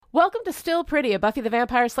Welcome to Still Pretty, a Buffy the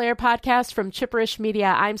Vampire Slayer podcast from Chipperish Media.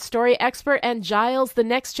 I'm story expert and Giles, the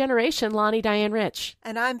next generation, Lonnie Diane Rich.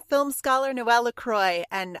 And I'm film scholar Noelle LaCroix,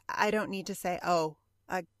 and I don't need to say, oh,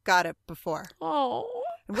 I got it before. Oh.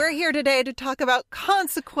 We're here today to talk about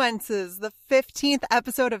Consequences, the 15th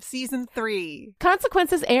episode of Season 3.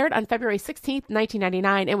 Consequences aired on February 16th,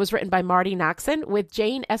 1999, and was written by Marty Noxon, with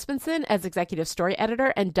Jane Espenson as executive story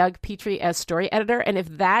editor and Doug Petrie as story editor. And if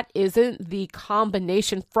that isn't the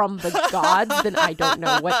combination from the gods, then I don't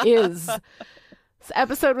know what is. This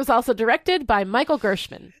episode was also directed by Michael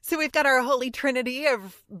Gershman. So we've got our holy trinity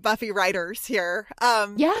of Buffy writers here.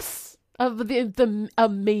 Yes. Of the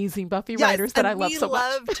amazing Buffy writers that I love so much. We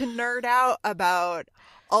love to nerd out about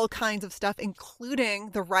all kinds of stuff,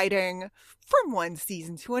 including the writing from one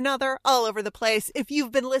season to another, all over the place. If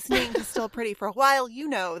you've been listening to Still Pretty for a while, you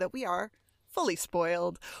know that we are fully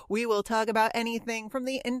spoiled. We will talk about anything from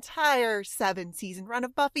the entire 7-season run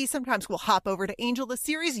of Buffy. Sometimes we'll hop over to Angel the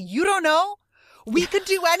series. You don't know. We could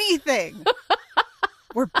do anything.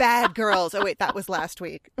 We're bad girls. Oh, wait, that was last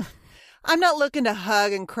week. I'm not looking to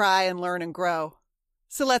hug and cry and learn and grow.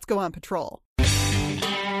 So let's go on patrol.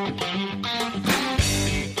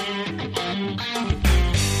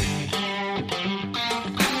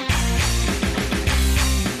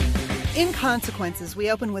 In Consequences,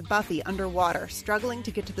 we open with Buffy underwater, struggling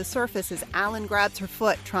to get to the surface as Alan grabs her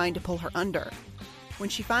foot, trying to pull her under. When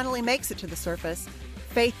she finally makes it to the surface,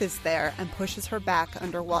 Faith is there and pushes her back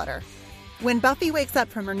underwater. When Buffy wakes up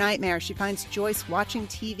from her nightmare, she finds Joyce watching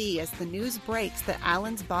TV as the news breaks that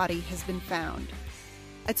Alan's body has been found.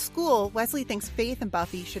 At school, Wesley thinks Faith and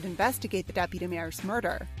Buffy should investigate the deputy mayor's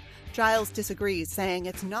murder. Giles disagrees, saying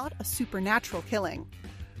it's not a supernatural killing.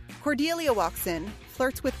 Cordelia walks in,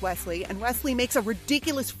 flirts with Wesley, and Wesley makes a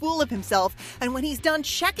ridiculous fool of himself, and when he's done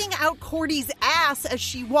checking out Cordy's ass as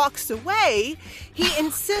she walks away, he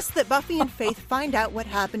insists that Buffy and Faith find out what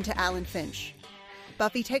happened to Alan Finch.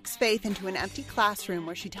 Buffy takes Faith into an empty classroom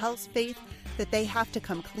where she tells Faith that they have to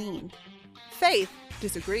come clean. Faith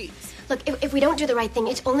disagrees. Look, if we don't do the right thing,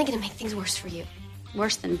 it's only going to make things worse for you.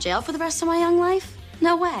 Worse than jail for the rest of my young life?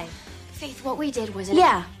 No way. Faith, what we did was...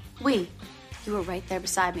 Yeah, we. You were right there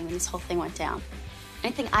beside me when this whole thing went down.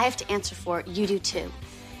 Anything I have to answer for, you do too.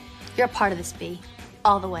 You're a part of this, Bea.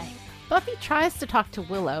 All the way. Buffy tries to talk to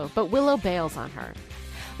Willow, but Willow bails on her.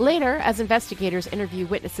 Later, as investigators interview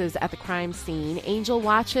witnesses at the crime scene, Angel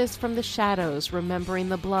watches from the shadows, remembering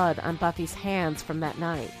the blood on Buffy's hands from that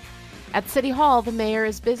night. At City Hall, the mayor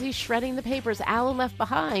is busy shredding the papers Alan left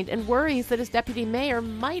behind and worries that his deputy mayor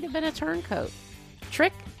might have been a turncoat.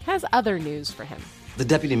 Trick has other news for him. The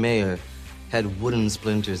deputy mayor had wooden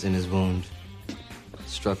splinters in his wound.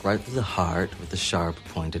 Struck right through the heart with a sharp,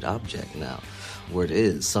 pointed object. Now, word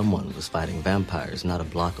is someone was fighting vampires not a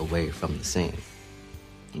block away from the scene.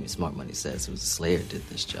 I mean, Smart Money says it was a Slayer did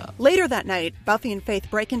this job. Later that night, Buffy and Faith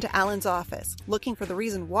break into Alan's office, looking for the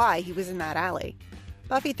reason why he was in that alley.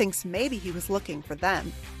 Buffy thinks maybe he was looking for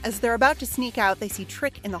them. As they're about to sneak out, they see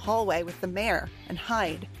Trick in the hallway with the mayor and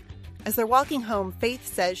hide. As they're walking home, Faith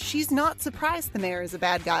says she's not surprised the mayor is a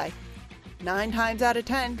bad guy. 9 times out of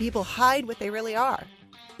 10, people hide what they really are.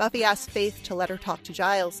 Buffy asks Faith to let her talk to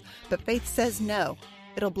Giles, but Faith says no.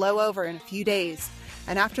 It'll blow over in a few days,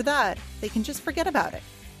 and after that, they can just forget about it.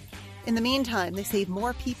 In the meantime, they save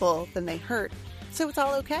more people than they hurt, so it's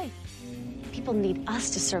all okay. People need us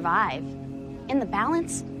to survive. In the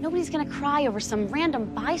balance, nobody's gonna cry over some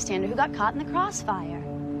random bystander who got caught in the crossfire.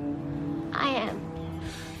 I am.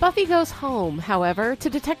 Buffy goes home, however, to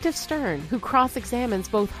Detective Stern, who cross-examines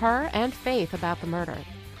both her and Faith about the murder.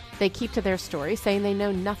 They keep to their story, saying they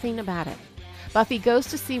know nothing about it. Buffy goes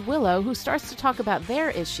to see Willow, who starts to talk about their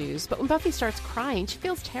issues, but when Buffy starts crying, she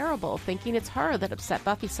feels terrible, thinking it's her that upset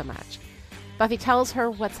Buffy so much. Buffy tells her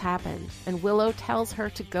what's happened, and Willow tells her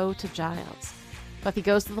to go to Giles. Buffy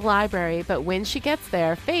goes to the library, but when she gets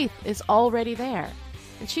there, Faith is already there,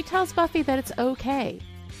 and she tells Buffy that it's okay.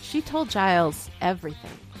 She told Giles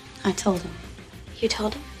everything. I told him. You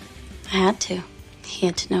told him? I had to. He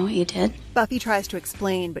had to know what you did. Buffy tries to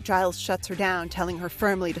explain, but Giles shuts her down, telling her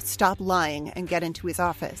firmly to stop lying and get into his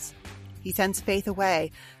office. He sends Faith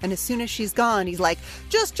away, and as soon as she's gone, he's like,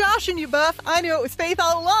 "Just joshing you, Buff. I knew it was Faith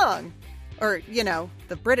all along." Or, you know,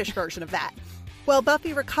 the British version of that. While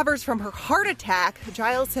Buffy recovers from her heart attack,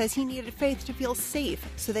 Giles says he needed Faith to feel safe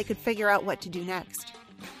so they could figure out what to do next.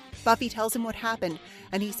 Buffy tells him what happened,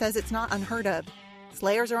 and he says it's not unheard of.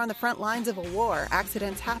 Slayers are on the front lines of a war,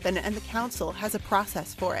 accidents happen, and the council has a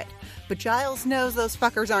process for it. But Giles knows those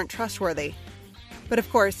fuckers aren't trustworthy. But of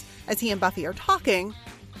course, as he and Buffy are talking,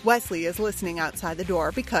 Wesley is listening outside the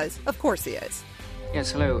door because, of course he is.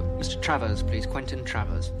 Yes, hello. Mr. Travers, please. Quentin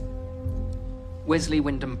Travers. Wesley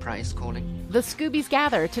Wyndham Price calling. The Scoobies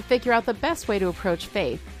gather to figure out the best way to approach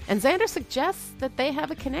Faith, and Xander suggests that they have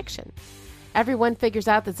a connection. Everyone figures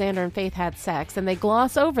out that Xander and Faith had sex, and they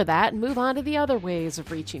gloss over that and move on to the other ways of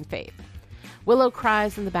reaching Faith. Willow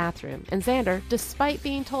cries in the bathroom, and Xander, despite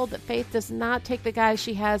being told that Faith does not take the guy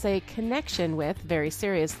she has a connection with very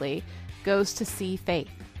seriously, goes to see Faith.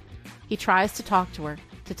 He tries to talk to her,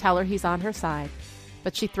 to tell her he's on her side,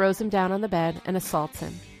 but she throws him down on the bed and assaults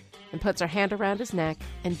him, and puts her hand around his neck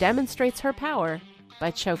and demonstrates her power by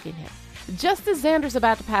choking him. Just as Xander's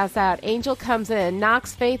about to pass out, Angel comes in,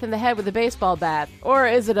 knocks Faith in the head with a baseball bat, or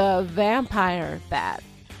is it a vampire bat,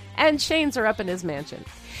 and chains her up in his mansion.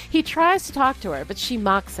 He tries to talk to her, but she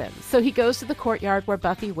mocks him, so he goes to the courtyard where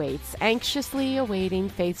Buffy waits, anxiously awaiting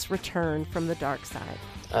Faith's return from the dark side.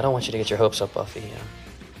 I don't want you to get your hopes up, Buffy.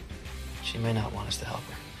 She may not want us to help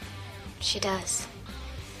her. She does.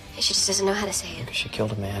 She just doesn't know how to say it. Because she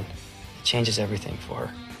killed a man. It changes everything for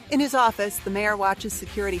her. In his office, the mayor watches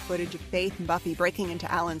security footage of Faith and Buffy breaking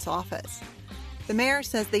into Alan's office. The mayor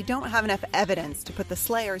says they don't have enough evidence to put the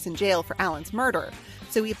Slayers in jail for Alan's murder,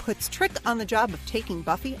 so he puts Trick on the job of taking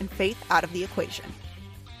Buffy and Faith out of the equation.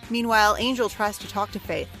 Meanwhile, Angel tries to talk to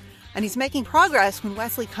Faith, and he's making progress when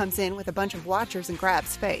Wesley comes in with a bunch of Watchers and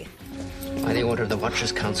grabs Faith. By the order of the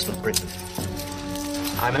Watchers' Council of Britain,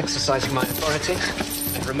 I'm exercising my authority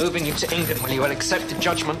and removing you to England when you will accept the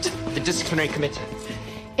judgment of the disciplinary committee.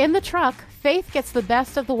 In the truck, Faith gets the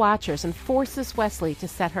best of the Watchers and forces Wesley to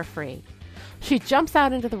set her free. She jumps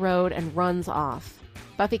out into the road and runs off.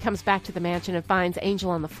 Buffy comes back to the mansion and finds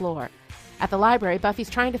Angel on the floor. At the library, Buffy's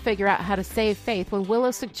trying to figure out how to save Faith when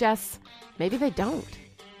Willow suggests maybe they don't.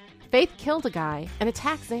 Faith killed a guy and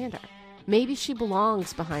attacked Xander. Maybe she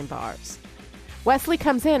belongs behind bars. Wesley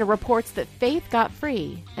comes in and reports that Faith got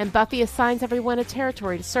free, and Buffy assigns everyone a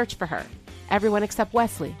territory to search for her. Everyone except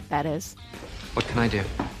Wesley, that is. What can I do?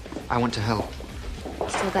 I want to help.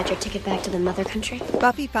 Still got your ticket back to the mother country?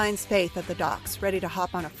 Buffy finds Faith at the docks, ready to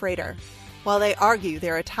hop on a freighter. While they argue,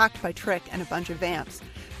 they're attacked by Trick and a bunch of vamps.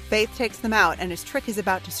 Faith takes them out, and as Trick is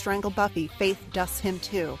about to strangle Buffy, Faith dusts him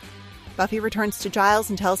too. Buffy returns to Giles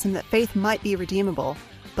and tells him that Faith might be redeemable,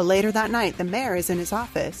 but later that night, the mayor is in his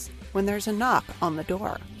office when there's a knock on the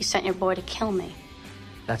door. You sent your boy to kill me.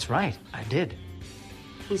 That's right, I did.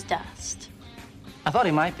 He's dust. I thought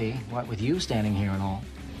he might be, what with you standing here and all.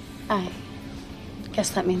 I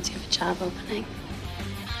guess that means you have a job opening.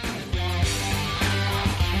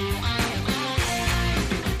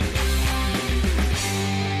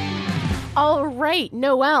 All right,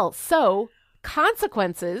 Noelle. So,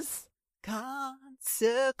 consequences.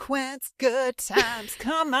 Consequence, good times,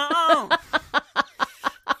 come on.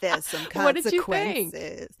 There's some consequences. What did you think?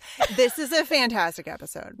 This is a fantastic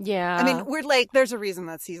episode. Yeah. I mean, we're like, there's a reason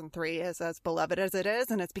that season 3 is as beloved as it is,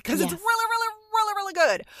 and it's because it's really, really, really, really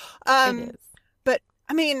good. It is. But,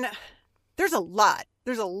 I mean, there's a lot.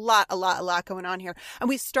 There's a lot going on here. And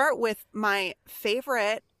we start with my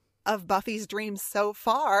favorite of Buffy's dreams so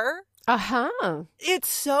far. Uh-huh. It's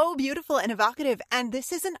so beautiful and evocative, and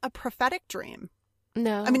this isn't a prophetic dream.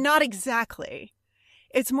 No. I mean, not exactly.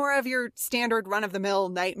 It's more of your standard run-of-the-mill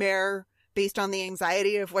nightmare based on the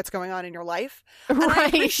anxiety of what's going on in your life. And right. I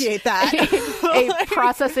appreciate that. a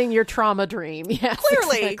processing your trauma dream. Yes,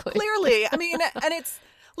 Clearly. exactly. I mean, and it's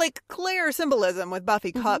like clear symbolism with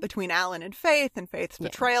Buffy caught between Alan and Faith's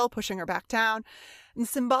betrayal, pushing her back down. And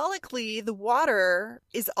symbolically, the water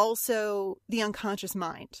is also the unconscious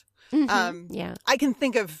mind. Yeah. I can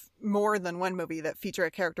think of more than one movie that feature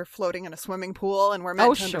a character floating in a swimming pool and we're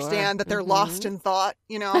meant to understand that they're lost in thought,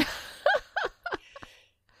 you know?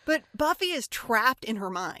 But Buffy is trapped in her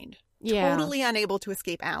mind, totally unable to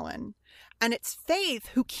escape Alan. And it's Faith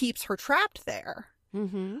who keeps her trapped there.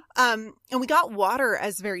 Mm-hmm. And we got water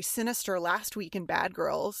as very sinister last week in Bad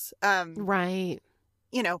Girls. Right.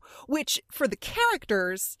 You know, which for the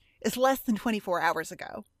characters is less than 24 hours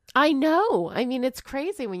ago. I know. I mean, it's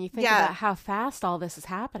crazy when you think about how fast all this is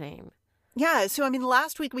happening. Yeah. So, I mean,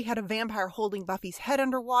 last week we had a vampire holding Buffy's head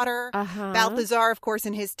underwater. Balthazar, of course,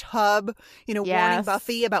 in his tub, you know, warning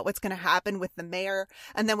Buffy about what's going to happen with the mayor.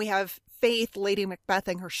 And then we have Faith, Lady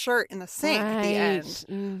Macbething her shirt in the sink at the end.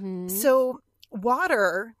 Mm-hmm. So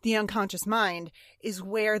water, the unconscious mind, is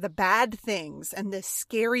where the bad things and the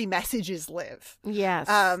scary messages live. Yes.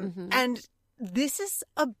 And this is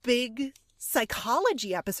a big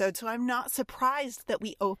psychology episode, so I'm not surprised that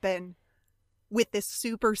we open with this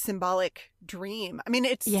super symbolic dream. I mean,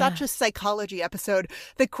 it's such a psychology episode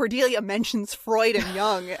that Cordelia mentions Freud and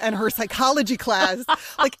Jung and her psychology class,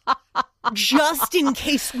 like, just in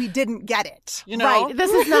case we didn't get it, you know? Right.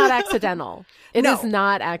 This is not accidental. It is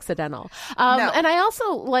not accidental. No. And I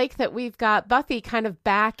also like that we've got Buffy kind of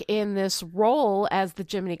back in this role as the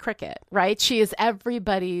Jiminy Cricket, right? She is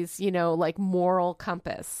everybody's, you know, like moral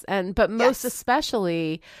compass. But most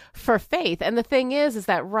especially for Faith. And the thing is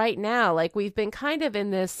that right now, like, we've been kind of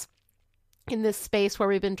in this space where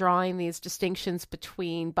we've been drawing these distinctions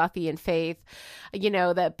between Buffy and Faith, you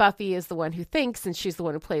know, that Buffy is the one who thinks and she's the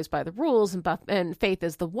one who plays by the rules, and Faith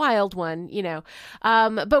is the wild one, you know.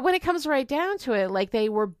 But when it comes right down to it, like, they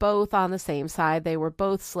were both on the same side. They were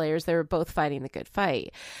both slayers. They were both fighting the good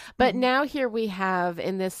fight. But now here we have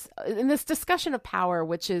in this discussion of power,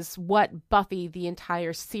 which is what Buffy, the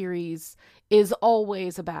entire series, is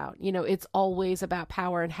always about. You know, it's always about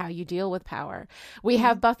power and how you deal with power. We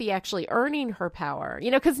have Buffy actually earning her power,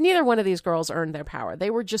 you know, because neither one of these girls earned their power. They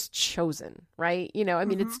were just chosen, right? You know, I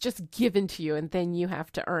mean, it's just given to you and then you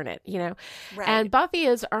have to earn it, you know? Right. And Buffy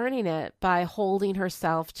is earning it by holding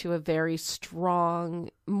herself to a very strong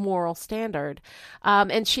moral standard.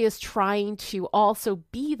 And she is trying to also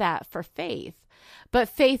be that for Faith. But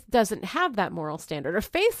Faith doesn't have that moral standard, or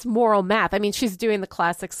Faith's moral math. I mean, she's doing the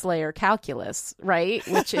classic Slayer calculus, right?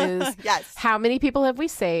 Which is how many people have we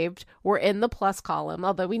saved? We're in the plus column,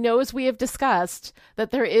 although we know, as we have discussed,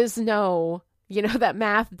 that there is no, you know, that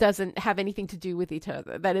math doesn't have anything to do with each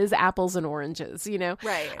other. That is apples and oranges, you know?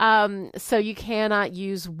 Right. So you cannot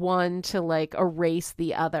use one to, like, erase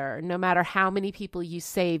the other. No matter how many people you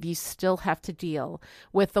save, you still have to deal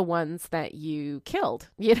with the ones that you killed,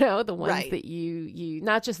 you know, the ones that you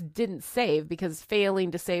not just didn't save, because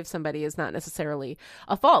failing to save somebody is not necessarily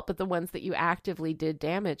a fault, but the ones that you actively did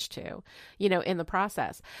damage to, you know, in the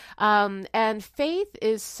process. And Faith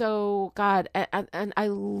is so, God, and I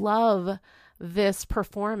love this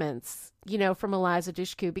performance, you know, from Eliza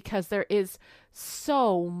Dushku, because there is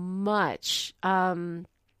so much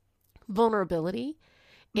vulnerability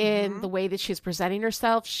in the way that she's presenting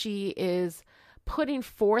herself. She is putting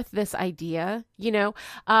forth this idea, you know,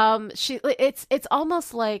 it's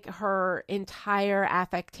almost like her entire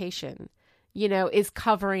affectation, you know, is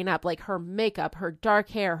covering up, like her makeup, her dark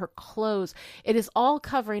hair, her clothes. It is all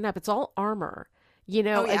covering up. It's all armor, you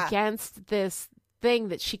know, against this thing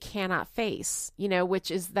that she cannot face, you know,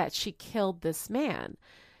 which is that she killed this man,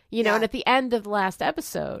 you know. And at the end of the last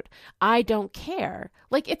episode, I don't care.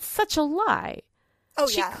 Like, it's such a lie.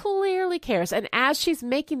 She clearly cares. And as she's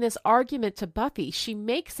making this argument to Buffy, she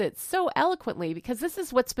makes it so eloquently, because this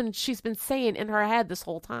is she's been saying in her head this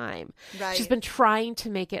whole time. Right. She's been trying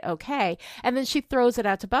to make it okay. And then she throws it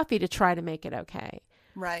out to Buffy to try to make it okay.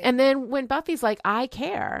 Right. And then when Buffy's like, I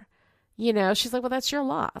care, you know, she's like, well, that's your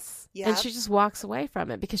loss. And she just walks away from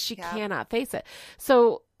it because she cannot face it.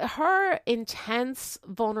 So her intense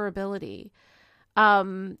vulnerability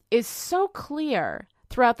is so clear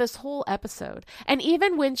throughout this whole episode. And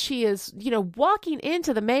even when she is, you know, walking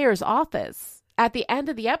into the mayor's office at the end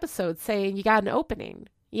of the episode saying, you got an opening,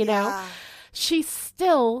 you know, she's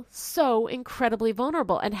still so incredibly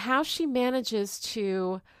vulnerable. And how she manages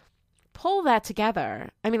to pull that together.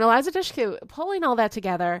 I mean, Eliza Dushku pulling all that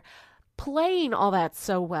together, playing all that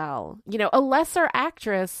so well. You know, a lesser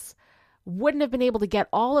actress wouldn't have been able to get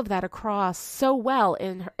all of that across so well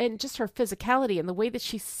in just her physicality and the way that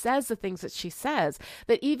she says the things that she says,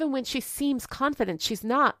 that even when she seems confident, she's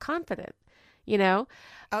not confident, you know?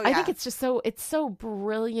 I think it's just so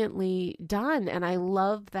brilliantly done. And I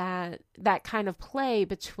love that kind of play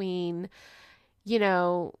between, you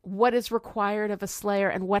know, what is required of a Slayer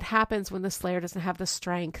and what happens when the Slayer doesn't have the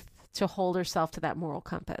strength to hold herself to that moral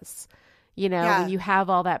compass. You know, when you have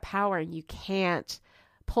all that power and you can't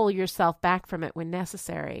pull yourself back from it when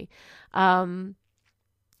necessary.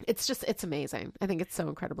 It's amazing. I think it's so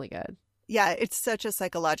incredibly good. Yeah, it's such a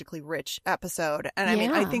psychologically rich episode. And I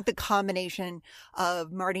mean, I think the combination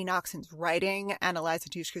of Marti Noxon's writing and Eliza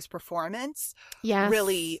Dushku's performance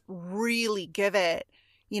really, really give it,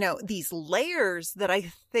 you know, these layers that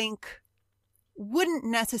I think we wouldn't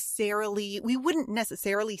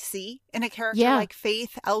necessarily see in a character like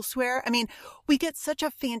Faith elsewhere. I mean, we get such a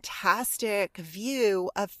fantastic view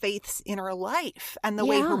of Faith's inner life and the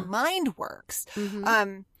way her mind works.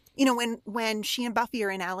 You know, when she and Buffy are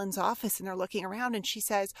in Alan's office and they're looking around and she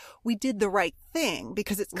says, we did the right thing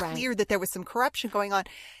because it's clear that there was some corruption going on.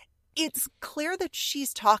 It's clear that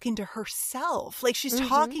she's talking to herself. Like, she's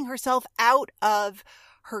talking herself out of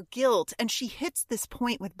her guilt. And she hits this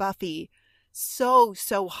point with Buffy so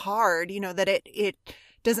hard, you know, that it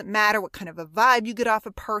doesn't matter what kind of a vibe you get off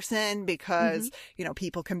a person because,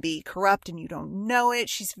 people can be corrupt and you don't know it.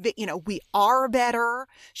 She's, we are better.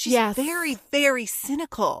 She's very, very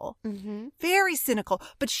cynical, very cynical,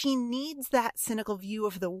 but she needs that cynical view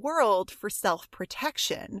of the world for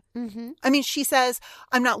self-protection. I mean, she says,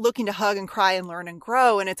 I'm not looking to hug and cry and learn and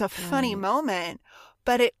grow. And it's a funny moment,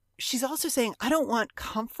 but she's also saying, I don't want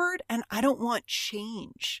comfort and I don't want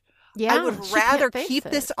change. Yeah, I would rather keep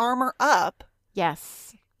this armor up.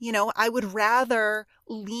 Yes. I would rather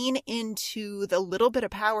lean into the little bit of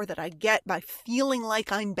power that I get by feeling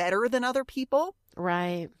like I'm better than other people.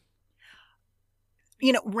 Right.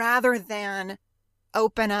 Rather than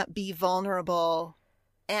open up, be vulnerable,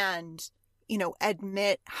 and,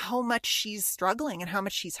 admit how much she's struggling and how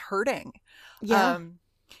much she's hurting. Yeah.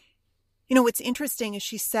 What's interesting is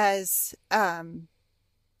she says,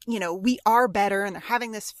 we are better, and they're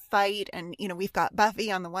having this fight, and, we've got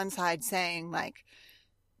Buffy on the one side saying, like,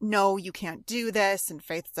 no, you can't do this, and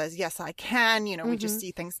Faith says, yes, I can, we just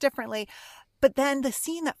see things differently. But then the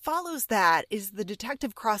scene that follows that is the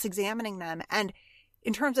detective cross-examining them, and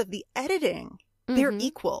in terms of the editing, they're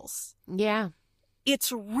equals. Yeah.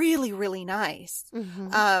 It's really, really nice.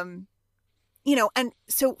 And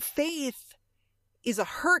so Faith is a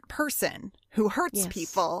hurt person who hurts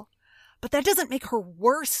people, but that doesn't make her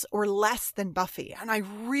worse or less than Buffy. And I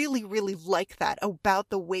really, really like that about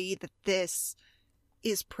the way that this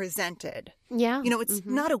is presented. Yeah. It's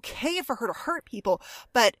not okay for her to hurt people,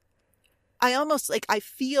 but I almost I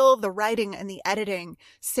feel the writing and the editing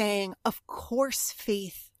saying, of course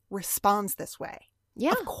Faith responds this way.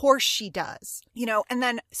 Yeah. Of course she does. And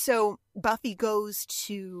then so Buffy goes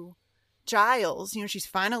to Giles, she's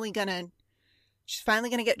finally gonna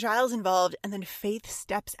get Giles involved, and then Faith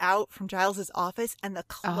steps out from Giles's office, and the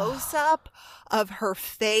close-up of her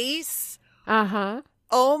face.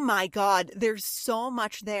 Oh my God, there's so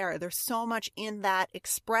much there. There's so much in that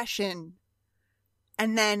expression.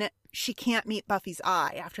 And then she can't meet Buffy's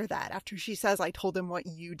eye after that, after she says, I told him what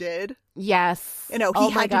you did. Yes. He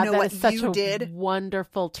had to know what you did.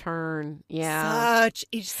 Wonderful turn. Yeah.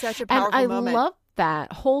 It's such a powerful moment. And I love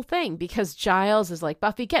that whole thing because Giles is like,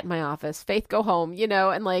 Buffy, get in my office. Faith, go home,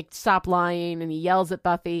 and stop lying. And he yells at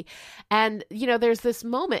Buffy. And, there's this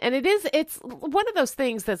moment, and it's one of those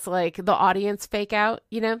things that's like the audience fake out,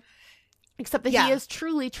 except that he is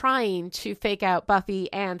truly trying to fake out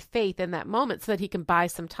Buffy and Faith in that moment so that he can buy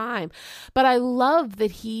some time. But I love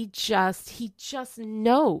that he just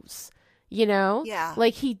knows. He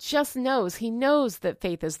just knows. He knows that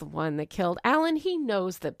Faith is the one that killed Alan. He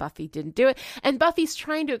knows that Buffy didn't do it. And Buffy's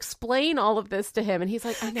trying to explain all of this to him. And he's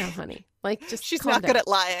like, I know, honey. She's not good at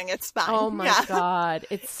lying. It's fine. Oh my God.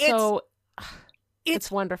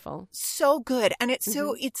 It's wonderful. So good. And it's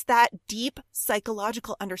it's that deep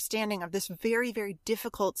psychological understanding of this very, very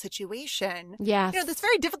difficult situation. Yes. This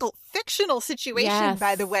very difficult fictional situation,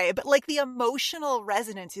 by the way. But the emotional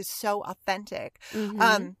resonance is so authentic.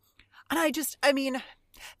 And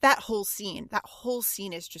that whole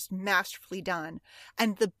scene is just masterfully done.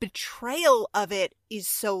 And the betrayal of it is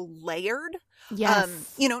so layered.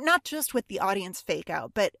 Yes. Not just with the audience fake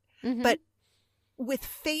out, but with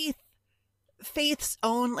Faith's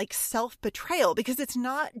own self-betrayal, because it's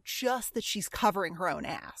not just that she's covering her own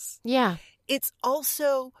ass. Yeah. It's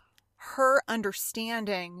also her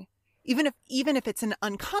understanding, even if it's an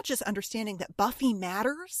unconscious understanding, that Buffy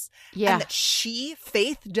matters and that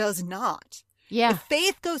Faith does not. Yeah. If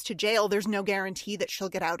Faith goes to jail, there's no guarantee that she'll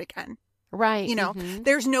get out again. Right.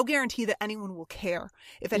 There's no guarantee that anyone will care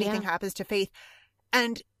if anything happens to Faith.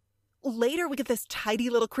 And later we get this tidy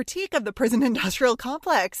little critique of the prison industrial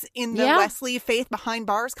complex in the Wesley Faith behind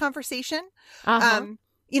bars conversation.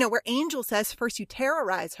 Where Angel says, first you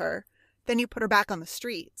terrorize her, then you put her back on the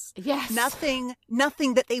streets. Yes.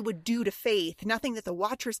 Nothing that they would do to Faith, nothing that the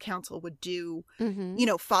Watchers Council would do,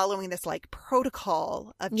 following this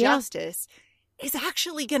protocol of justice is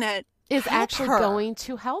actually going to going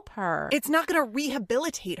to help her. It's not going to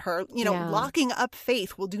rehabilitate her. Locking up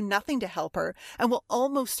Faith will do nothing to help her and will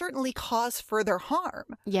almost certainly cause further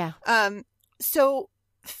harm. Yeah. So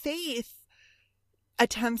Faith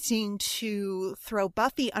attempting to throw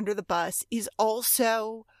Buffy under the bus is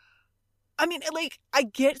also, I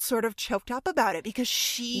get sort of choked up about it because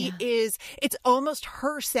it's almost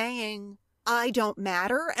her saying, I don't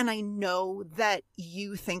matter, and I know that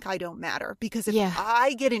you think I don't matter, because if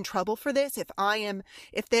I get in trouble for this, if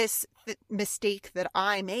this mistake that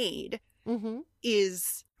I made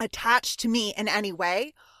is attached to me in any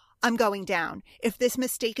way, I'm going down. If this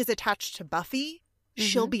mistake is attached to Buffy,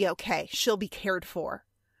 she'll be okay. She'll be cared for.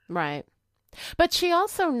 Right. But she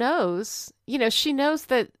also knows, she knows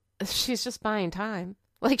that she's just buying time.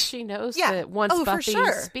 Like, she knows Yeah. that once Oh, for Buffy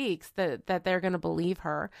sure. speaks, that they're going to believe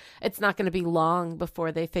her. It's not going to be long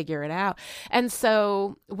before they figure it out. And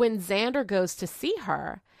so when Xander goes to see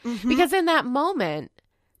her, Mhm. because in that moment,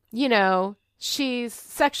 you know, she's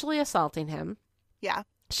sexually assaulting him. Yeah.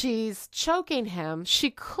 She's choking him.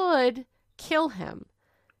 She could kill him,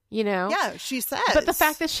 you know? Yeah, she says. But the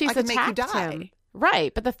fact that she's I can make you attacked die. him.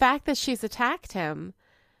 Right. But the fact that she's attacked him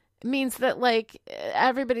means that, like,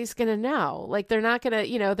 everybody's going to know. Like, they're not going to,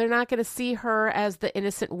 you know, they're not going to see her as the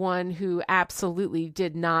innocent one who absolutely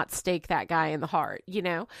did not stake that guy in the heart, you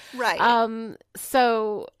know? Right.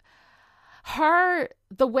 So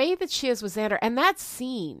the way that she is with Xander, and that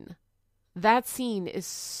scene is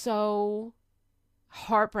so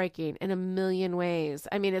heartbreaking in a million ways.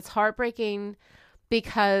 I mean, it's heartbreaking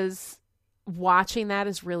because watching that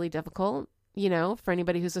is really difficult, you know, for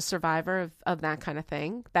anybody who's a survivor of that kind of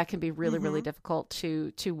thing. That can be really, really difficult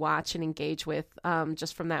to watch and engage with,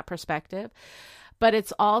 just from that perspective. But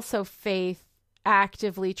it's also Faith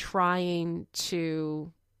actively trying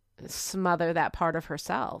to smother that part of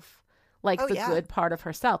herself, like the good part of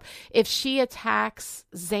herself. If she attacks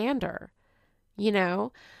Xander, you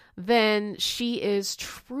know, then she is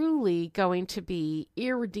truly going to be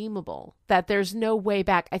irredeemable, that there's no way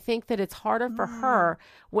back. I think that it's harder for her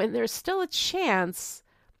when there's still a chance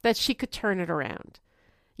that she could turn it around,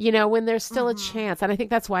 you know, when there's still a chance. And I think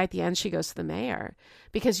that's why at the end she goes to the mayor,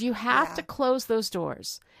 because you have to close those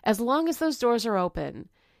doors. As long as those doors are open,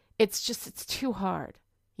 it's too hard,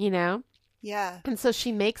 you know? Yeah. And so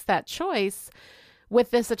she makes that choice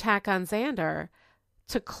with this attack on Xander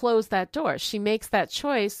to close that door. She makes that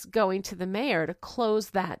choice going to the mayor to close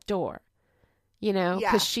that door, you know,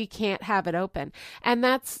 because she can't have it open. And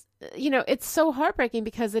that's, you know, it's so heartbreaking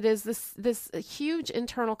because it is this huge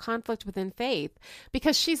internal conflict within Faith,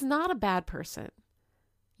 because she's not a bad person.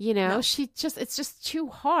 You know, it's just too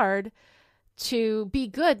hard to be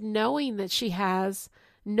good knowing that she has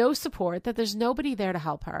no support, that there's nobody there to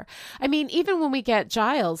help her. I mean, even when we get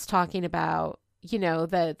Giles talking about, you know,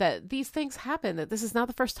 that these things happen, that this is not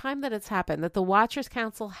the first time that it's happened, that the Watchers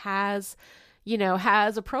Council has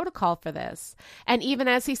a protocol for this. And even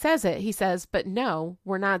as he says it, he says, but no,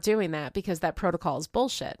 we're not doing that because that protocol is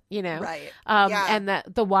bullshit, you know? Right. And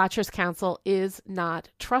that the Watchers Council is not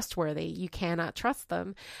trustworthy. You cannot trust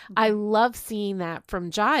them. I love seeing that from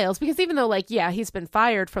Giles, because even though, like, yeah, he's been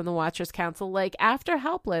fired from the Watchers Council, like, after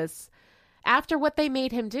Helpless, after what they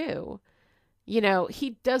made him do, you know,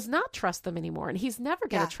 he does not trust them anymore, and he's never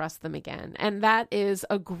going to trust them again. And that is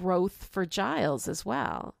a growth for Giles as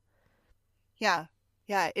well. Yeah.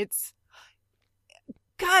 Yeah. It's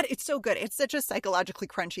so good. It's such a psychologically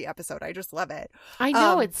crunchy episode. I just love it. I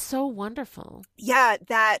know. It's so wonderful. Yeah.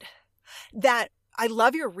 That I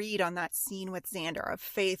love your read on that scene with Xander, of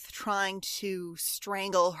Faith trying to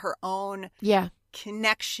strangle her own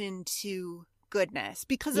connection to goodness.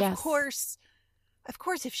 Because of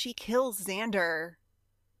course, if she kills Xander,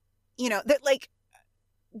 you know, that, like,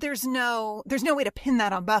 there's no way to pin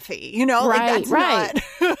that on Buffy, you know? Right, like,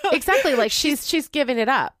 that's not... Exactly. Like, she's giving it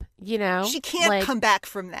up, you know? She can't, like, come back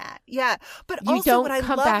from that. Yeah. But you also don't what I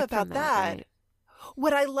come love back about from that, right?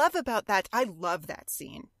 what I love about that, I love that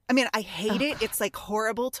scene. I mean, I hate it. It's, like,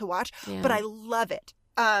 horrible to watch, but I love it.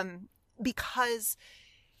 Because,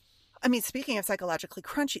 I mean, speaking of psychologically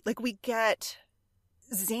crunchy, like, we get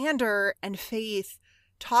Xander and Faith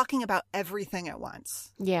talking about everything at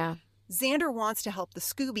once. Yeah. Xander wants to help the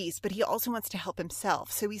Scoobies, but he also wants to help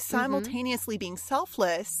himself. So he's simultaneously being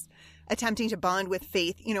selfless, attempting to bond with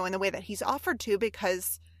Faith, you know, in the way that he's offered to,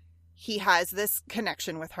 because he has this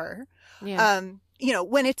connection with her. Yeah. You know,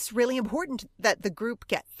 when it's really important that the group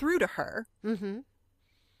get through to her.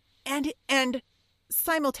 And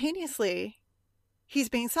simultaneously, he's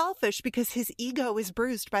being selfish because his ego is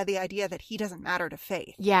bruised by the idea that he doesn't matter to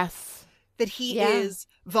Faith. Yes. That he is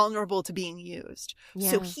vulnerable to being used.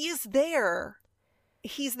 Yeah. So he's there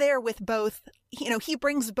with both, you know, he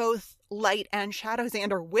brings both Light and Shadow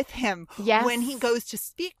Xander with him when he goes to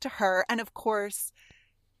speak to her. And of course,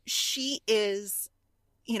 she is,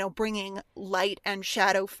 you know, bringing Light and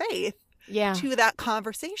Shadow Faith to that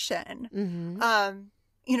conversation.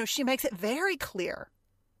 You know, she makes it very clear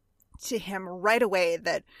to him right away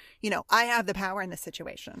that, you know, I have the power in this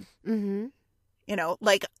situation. You know,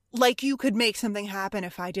 like you could make something happen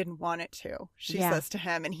if I didn't want it to, she says to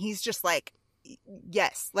him. And he's just like,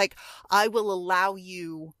 yes, like, I will allow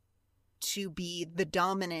you to be the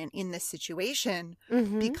dominant in this situation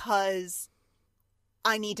because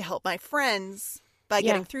I need to help my friends by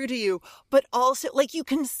getting through to you. But also, like, you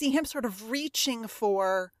can see him sort of reaching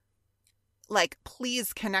for like,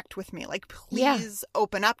 please connect with me. Like, please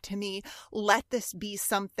open up to me. Let this be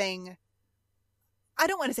something, I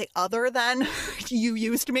don't want to say other than you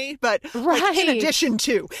used me, but like, in addition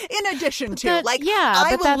to, that, like, yeah,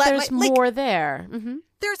 I but will that let there's my, like, more there. Mm-hmm.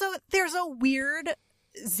 There's a weird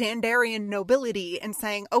Xandarian nobility in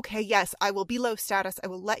saying, okay, yes, I will be low status. I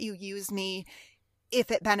will let you use me if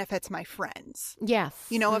it benefits my friends. Yes.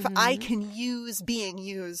 You know, if I can use being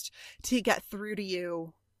used to get through to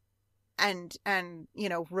you and you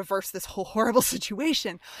know, reverse this whole horrible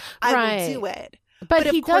situation, I will do it. But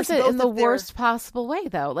he does it in the worst possible way,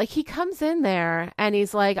 though. Like, he comes in there and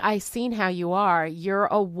he's like, I've seen how you are. You're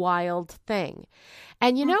a wild thing.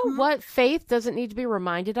 And you know what Faith doesn't need to be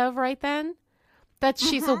reminded of right then? That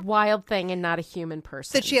she's a wild thing and not a human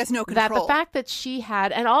person. That she has no control. That the fact that she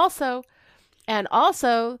had, and also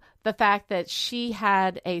the fact that she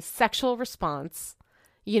had a sexual response,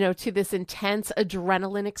 you know, to this intense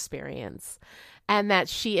adrenaline experience, and that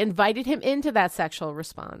she invited him into that sexual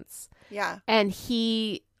response. Yeah. And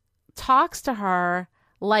he talks to her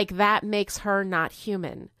like that makes her not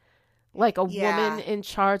human. Like a woman in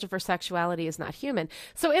charge of her sexuality is not human.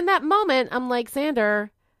 So in that moment, I'm like, Xander,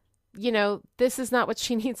 you know, this is not what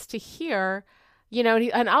she needs to hear. You know,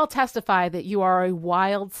 and I'll testify that you are a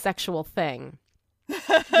wild sexual thing,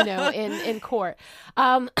 you know, in court.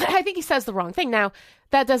 I think he says the wrong thing. Now,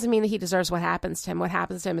 that doesn't mean that he deserves what happens to him. What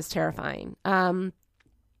happens to him is terrifying.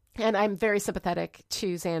 And I'm very sympathetic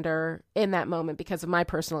to Xander in that moment because of my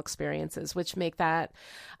personal experiences, which make that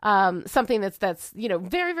something that's you know,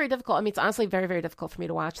 very, very difficult. I mean, it's honestly very, very difficult for me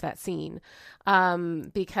to watch that scene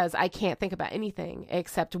because I can't think about anything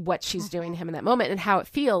except what she's doing to him in that moment and how it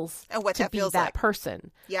feels to be that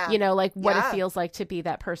person. Yeah. You know, like what it feels like to be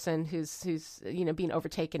that person who's you know, being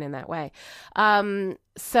overtaken in that way.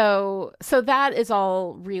 So that is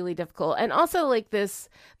all really difficult. And also like this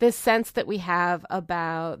sense that we have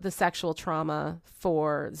about the sexual trauma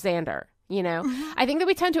for Xander, you know, I think that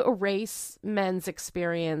we tend to erase men's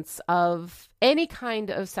experience of any kind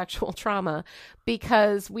of sexual trauma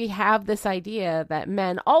because we have this idea that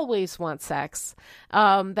men always want sex,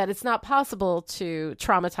 that it's not possible to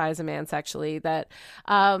traumatize a man sexually, that,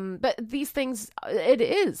 but these things, it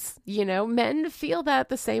is, you know, men feel that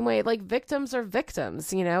the same way, like victims are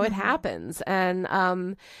victims, you know, it happens. And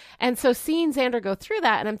so seeing Xander go through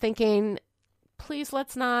that, and I'm thinking, please,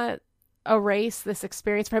 let's not erase this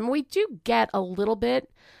experience for him. We do get a little bit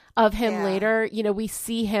of him later. You know, we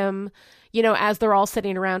see him, you know, as they're all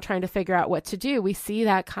sitting around trying to figure out what to do. We see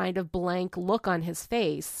that kind of blank look on his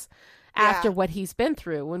face after what he's been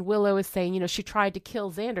through. When Willow is saying, you know, she tried to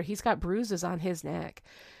kill Xander. He's got bruises on his neck.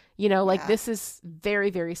 You know, like this is very,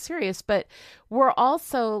 very serious. But we're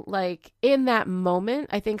also like in that moment,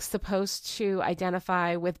 I think, supposed to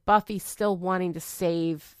identify with Buffy still wanting to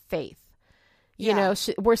save Faith. You know,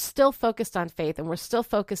 we're still focused on Faith, and we're still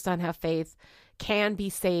focused on how Faith can be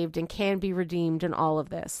saved and can be redeemed and all of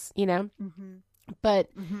this, you know? But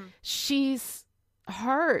she's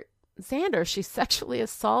hurt Xander. She sexually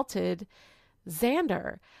assaulted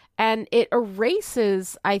Xander. And it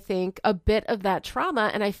erases, I think, a bit of that trauma.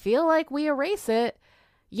 And I feel like we erase it,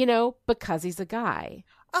 you know, because he's a guy.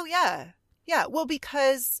 Oh, yeah. Yeah. Well,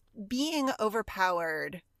 because being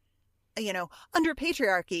overpowered, you know, under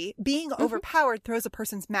patriarchy, being overpowered throws a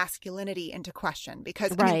person's masculinity into question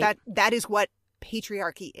because I mean, that is what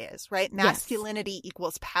patriarchy is, right? Masculinity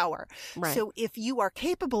equals power. Right. So if you are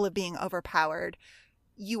capable of being overpowered,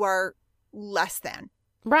 you are less than.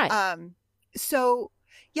 Right. So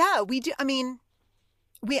yeah, we do. I mean,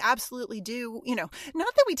 we absolutely do, you know,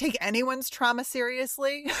 not that we take anyone's trauma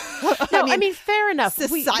seriously. No, I mean, fair enough.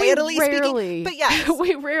 Societally speaking, but yeah,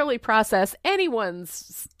 we rarely process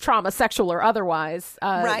anyone's trauma, sexual or otherwise,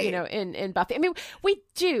 you know, in Buffy. I mean, we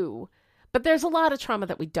do, but there's a lot of trauma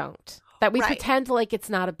that we don't, that we pretend like it's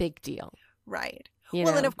not a big deal. Right. You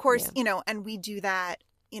well, know? and of course, you know, and we do that,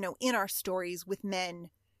 you know, in our stories with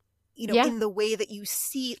men, you know, in the way that you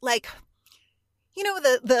see, like, you know,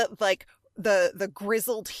 the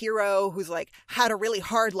grizzled hero who's like had a really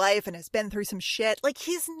hard life and has been through some shit. Like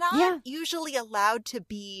he's not usually allowed to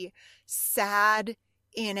be sad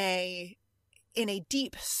in a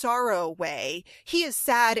deep sorrow way. He is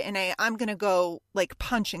sad in a I'm gonna go like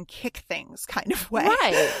punch and kick things kind of way.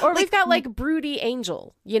 Right. Or like, we've got like broody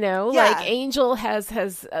Angel, you know, like Angel has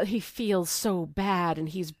he feels so bad and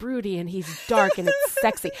he's broody and he's dark and it's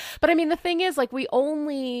sexy. But I mean, the thing is, like, we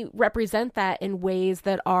only represent that in ways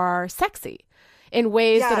that are sexy, in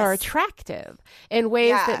ways that are attractive, in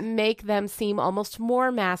ways that make them seem almost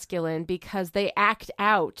more masculine because they act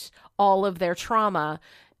out all of their trauma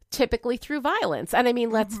typically through violence. And I mean,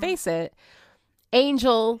 let's face it,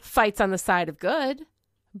 Angel fights on the side of good,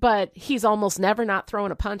 but he's almost never not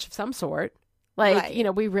throwing a punch of some sort. Like, Right. you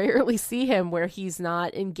know, we rarely see him where he's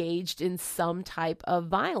not engaged in some type of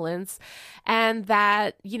violence. And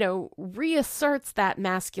that, you know, reasserts that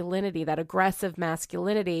masculinity, that aggressive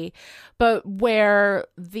masculinity, but where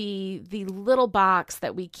the little box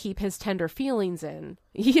that we keep his tender feelings in,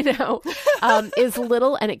 you know, is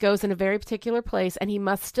little, and it goes in a very particular place, and he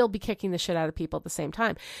must still be kicking the shit out of people at the same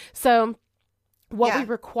time. So what we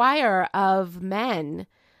require of men,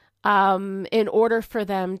 in order for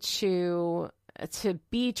them to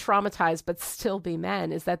be traumatized but still be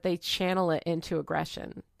men, is that they channel it into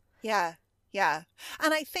aggression. Yeah.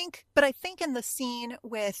 And I think in the scene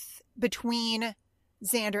between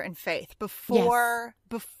Xander and Faith, before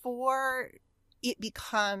it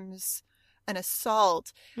becomes an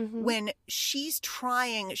assault, when she's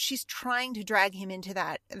trying to drag him into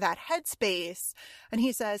that headspace, and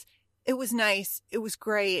he says, "It was nice, it was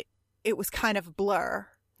great, it was kind of a blur."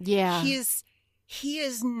 Yeah. He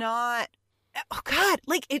is not, oh God,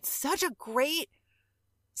 like, it's such a great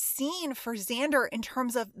scene for Xander in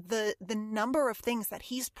terms of the number of things that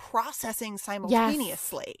he's processing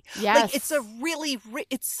simultaneously. Yes. Like, it's a really,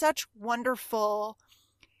 it's such wonderful,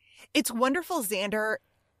 it's wonderful Xander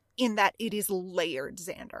in that it is layered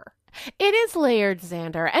Xander. It is layered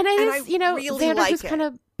Xander. And it is, you know, really Xander like who's it. kind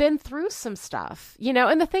of been through some stuff, you know,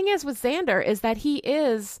 and the thing is with Xander is that he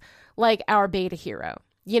is like our beta hero.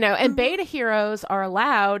 You know, and beta heroes are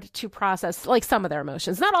allowed to process like some of their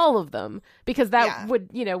emotions, not all of them, because that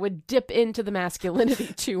would dip into the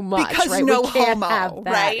masculinity too much. Because right? no We can't homo, have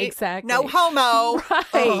that. right? Exactly. No homo. Right.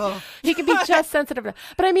 Ugh. He can be just sensitive.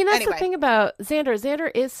 But I mean, that's Anyway. the thing about Xander.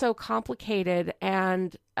 Xander is so complicated,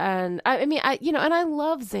 and I mean, and I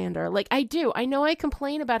love Xander. Like, I do. I know I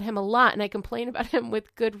complain about him a lot, and I complain about him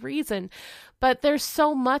with good reason. But there's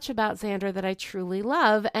so much about Xander that I truly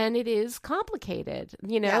love, and it is complicated.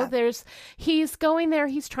 You know, he's going there,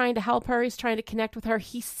 he's trying to help her, he's trying to connect with her.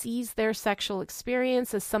 He sees their sexual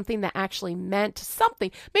experience as something that actually meant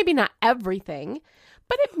something. Maybe not everything,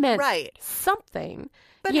 but it meant something.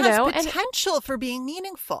 But you has know, potential for being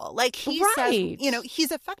meaningful. Like, he says, you know,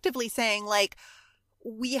 he's effectively saying, like,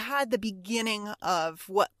 we had the beginning of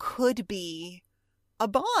what could be a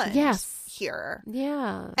bond here.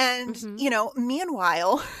 Yeah. And, you know,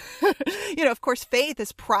 meanwhile, you know, of course, Faith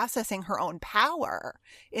is processing her own power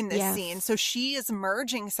in this scene. So she is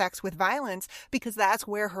merging sex with violence because that's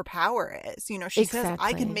where her power is. You know, she says,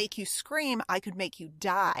 I could make you scream, I could make you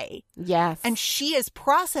die. Yes. And she is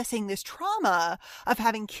processing this trauma of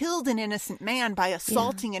having killed an innocent man by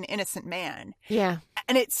assaulting an innocent man. Yeah.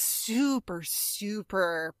 And it's super,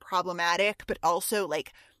 super problematic, but also,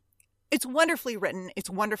 like, it's wonderfully written. It's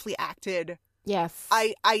wonderfully acted. Yes.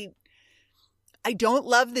 I don't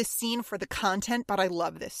love this scene for the content, but I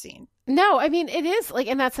love this scene. No, I mean, it is like,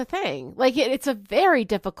 and that's the thing. Like, it's a very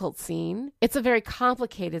difficult scene. It's a very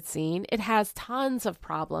complicated scene. It has tons of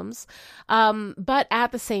problems. But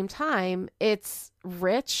at the same time, it's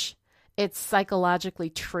rich. It's psychologically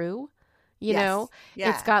true. You know,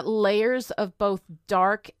 it's got layers of both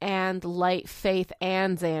dark and light Faith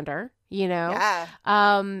and Xander. You know,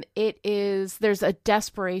 there's a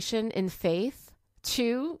desperation in Faith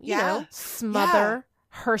to, you know, smother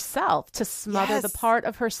herself, to smother the part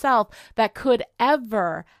of herself that could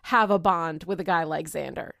ever have a bond with a guy like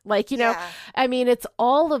Xander. Like, you know, I mean, it's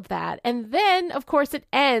all of that. And then, of course, it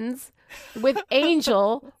ends with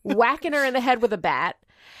Angel whacking her in the head with a bat.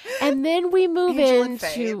 And then we move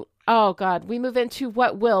into... Oh, God, we move into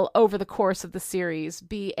what will, over the course of the series,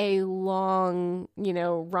 be a long, you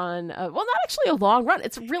know, run of, well, not actually a long run.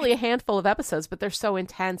 It's really a handful of episodes, but they're so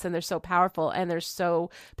intense and they're so powerful and they're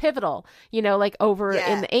so pivotal. You know, like over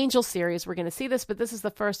in the Angel series, we're going to see this, but this is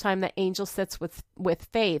the first time that Angel sits with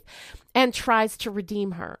Faith and tries to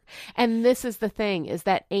redeem her. And this is the thing, is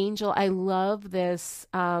that Angel, I love this.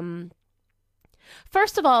 First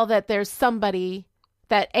of all, that there's somebody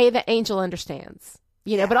that Angel understands.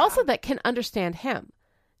 You know, but also that can understand him,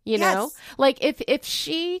 you know, like if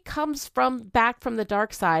she comes back from the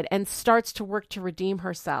dark side and starts to work to redeem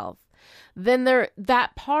herself, then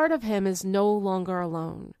that part of him is no longer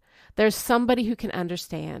alone. There's somebody who can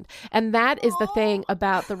understand. And that is the thing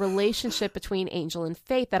about the relationship between Angel and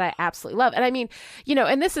Faith that I absolutely love. And I mean, you know,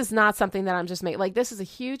 and this is not something that I'm just making, like, this is a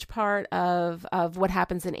huge part of what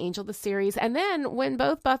happens in Angel, the series. And then when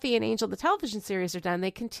both Buffy and Angel, the television series, are done, they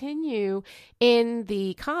continue in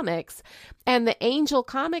the comics. And the Angel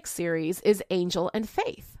comic series is Angel and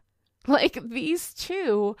Faith. Like, these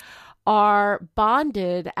two are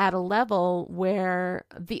bonded at a level where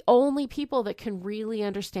the only people that can really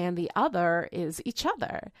understand the other is each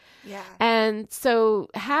other. Yeah. And so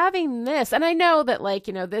having this, and I know that, like,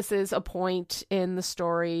 you know, this is a point in the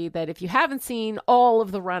story that if you haven't seen all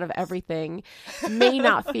of the run of everything, may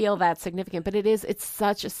not feel that significant, but it's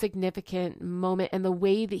such a significant moment. And the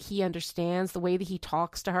way that he understands, the way that he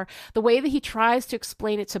talks to her, the way that he tries to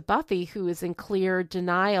explain it to Buffy, who is in clear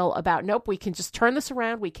denial about, nope, we can just turn this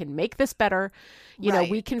around. We can make this better. You know,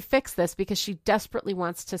 we can fix this, because she desperately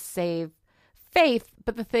wants to save Faith.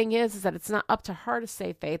 But the thing is that it's not up to her to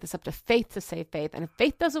save Faith. It's up to Faith to save Faith. And if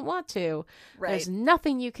Faith doesn't want to, there's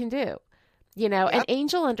nothing you can do, you know, and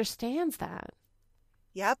Angel understands that.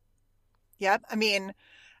 Yep. I mean,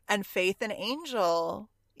 and Faith and Angel,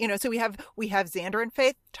 you know, so we have Xander and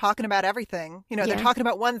Faith talking about everything. You know, they're talking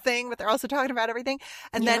about one thing, but they're also talking about everything.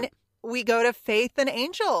 And then we go to Faith and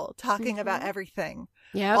Angel talking about everything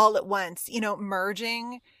all at once, you know,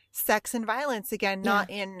 merging sex and violence again, not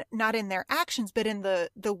in their actions, but in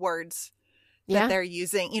the words that they're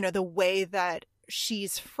using, you know, the way that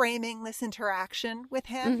she's framing this interaction with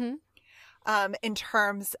him, in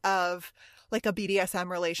terms of like a BDSM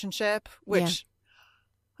relationship, which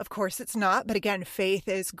of course it's not. But again, Faith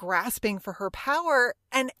is grasping for her power,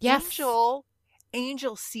 and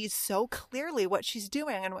Angel sees so clearly what she's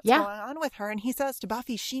doing and what's going on with her. And he says to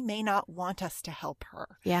Buffy, she may not want us to help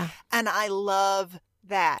her. Yeah. And I love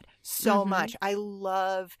that so much. I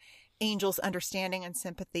love Angel's understanding and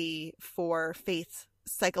sympathy for Faith's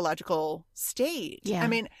psychological state. Yeah. I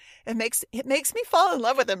mean, it makes me fall in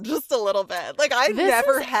love with him just a little bit. Like, I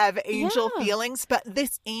never have Angel feelings, but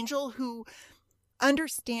this Angel who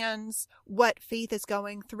understands what Faith is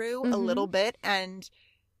going through a little bit, and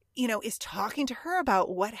you know, is talking to her about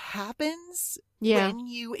what happens when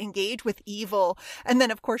you engage with evil. And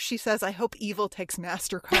then, of course, she says, I hope evil takes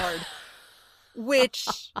MasterCard. Which,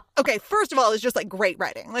 okay, first of all, is just like great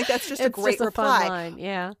writing. Like, that's just a great reply. Fun line.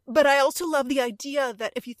 Yeah. But I also love the idea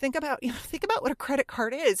that if you think about what a credit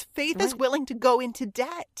card is, Faith is willing to go into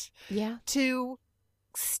debt to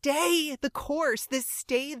stay the course, this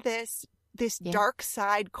dark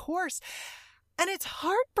side course. And it's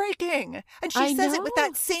heartbreaking. And she says it with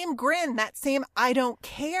that same grin, that same I don't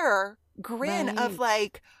care grin of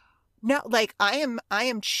like, no, like I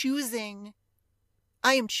am choosing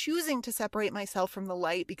to separate myself from the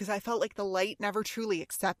light because I felt like the light never truly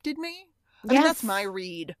accepted me. I mean, that's my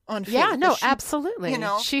read on Faith. Yeah, no, absolutely. You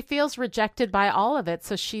know? She feels rejected by all of it,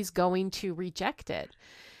 so she's going to reject it.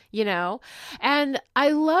 You know, and I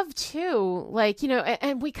love too, like, you know,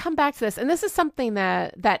 and we come back to this, and this is something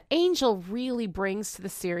that Angel really brings to the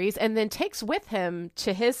series and then takes with him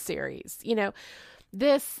to his series, you know,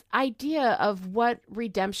 this idea of what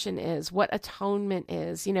redemption is, what atonement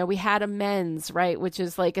is. You know, we had Amends, right, which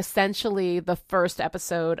is like essentially the first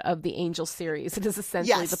episode of the Angel series. It is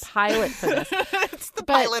essentially the pilot for this. It's the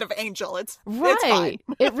pilot of Angel. It's fine.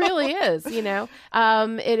 It really is, you know.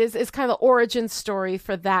 It's kind of the origin story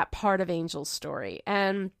for that part of Angel's story.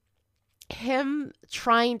 And him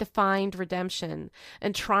trying to find redemption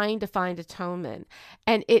and trying to find atonement.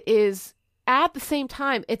 And it is, at the same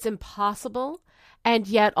time, it's impossible and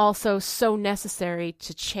yet also so necessary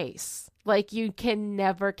to chase. Like, you can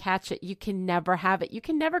never catch it. You can never have it. You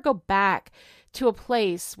can never go back to a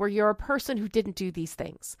place where you're a person who didn't do these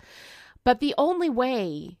things. But the only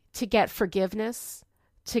way to get forgiveness,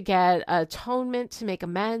 to get atonement, to make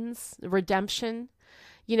amends, redemption,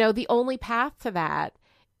 you know, the only path to that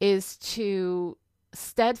is to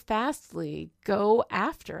steadfastly go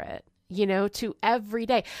after it. You know, to every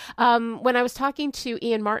day. When I was talking to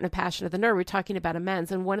Ian Martin of Passion of the Nerd, we were talking about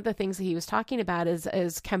amends. And one of the things that he was talking about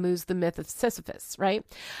is Camus' The Myth of Sisyphus, right?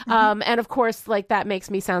 And of course, like, that makes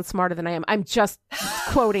me sound smarter than I am. I'm just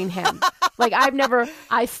quoting him. Like,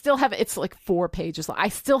 I still haven't, it's like 4 pages long. I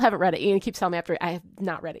still haven't read it. Ian keeps telling me after, I have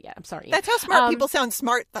not read it yet. I'm sorry, Ian. That's how smart people sound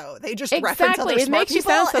smart, though. They just reference other it smart makes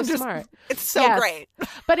people. You sound so smart. It's so great.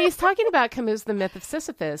 But he's talking about Camus' The Myth of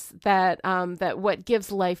Sisyphus, that what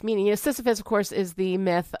gives life meaning. You know, Sisyphus, of course, is the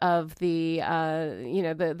myth of the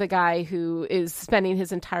guy who is spending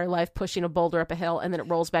his entire life pushing a boulder up a hill, and then it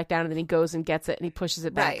rolls back down, and then he goes and gets it, and he pushes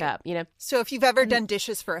it back up, you know? So if you've ever done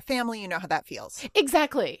dishes for a family, you know how that feels.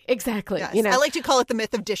 Exactly. Yes. You know? I like to call it the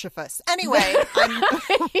myth of Dishifus. Anyway, I'm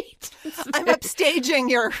upstaging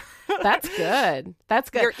your... That's good.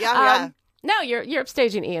 No, you're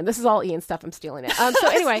upstaging Ian. This is all Ian stuff. I'm stealing it. So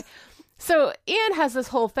anyway... So Ian has this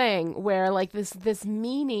whole thing where, like, this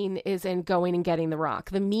meaning is in going and getting the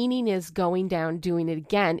rock. The meaning is going down, doing it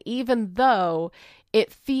again, even though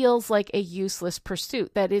it feels like a useless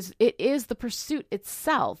pursuit. It is the pursuit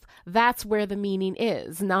itself. That's where the meaning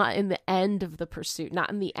is, not in the end of the pursuit, not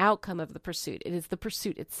in the outcome of the pursuit. It is the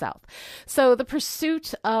pursuit itself. So the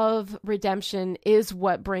pursuit of redemption is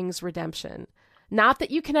what brings redemption. Not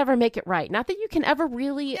that you can ever make it right. Not that you can ever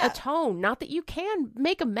really atone. Not that you can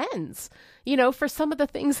make amends, for some of the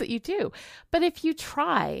things that you do. But if you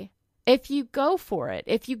try, if you go for it,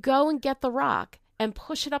 if you go and get the rock and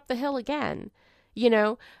push it up the hill again,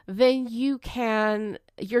 then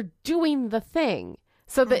you're doing the thing.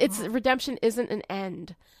 So that redemption isn't an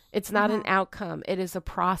end. It's not an outcome. It is a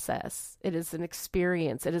process. It is an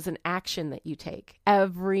experience. It is an action that you take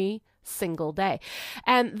every single day.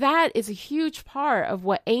 And that is a huge part of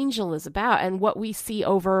what Angel is about, and what we see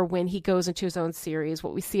over when he goes into his own series.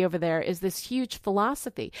 What we see over there is this huge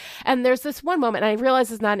philosophy. And there's this one moment, and I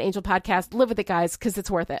realize it's not an Angel podcast. Live with it, guys, because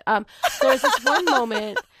it's worth it. There's this one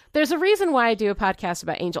moment. There's a reason why I do a podcast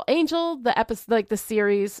about Angel. Angel, the episode, the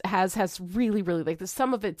series has really, really,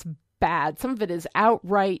 some of it's bad. Some of it is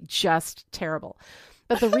outright just terrible.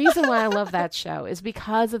 But the reason why I love that show is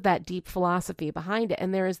because of that deep philosophy behind it.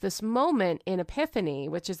 And there is this moment in Epiphany,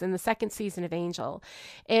 which is in the second season of Angel,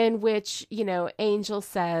 in which, Angel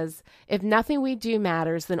says, if nothing we do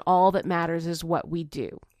matters, then all that matters is what we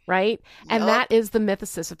do. Right? Yep. And that is the myth of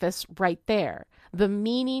Sisyphus right there. The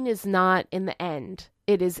meaning is not in the end.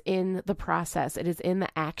 It is in the process. It is in the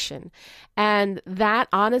action. And that,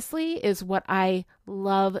 honestly, is what I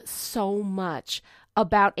love so much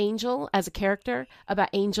about Angel as a character, about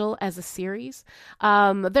Angel as a series. There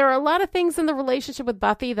are a lot of things in the relationship with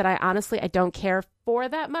Buffy that I don't care for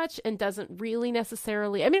that much, and doesn't really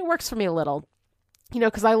necessarily, it works for me a little.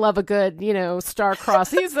 Because I love a good,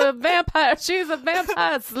 star-crossed. He's a vampire. She's a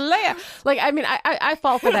vampire slayer. I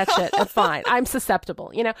fall for that shit. It's fine. I'm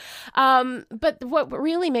susceptible, But what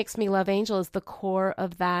really makes me love Angel is the core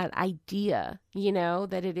of that idea,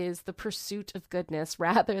 that it is the pursuit of goodness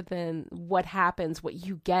rather than what happens, what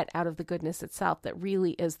you get out of the goodness itself. That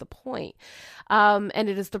really is the point. And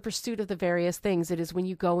it is the pursuit of the various things. It is when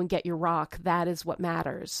you go and get your rock, that is what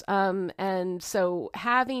matters. And so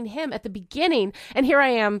having him at the beginning, and here I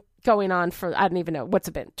am going on for, I don't even know, what's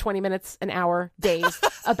it been, 20 minutes, an hour, days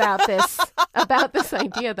about this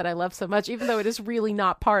idea that I love so much, even though it is really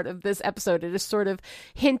not part of this episode. It is sort of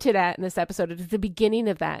hinted at in this episode. It is the beginning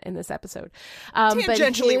of that in this episode.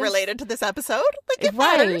 Tangentially related to this episode. It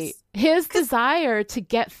matters. His desire to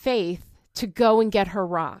get Faith to go and get her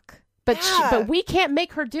rock. But we can't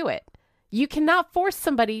make her do it. You cannot force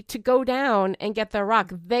somebody to go down and get their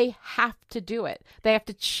rock. They have to do it. They have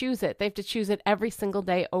to choose it. They have to choose it every single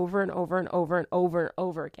day over and over and over and over and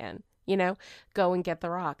over again. Go and get the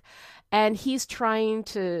rock. And he's trying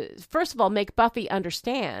to, first of all, make Buffy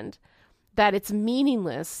understand that it's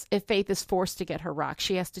meaningless if Faith is forced to get her rock.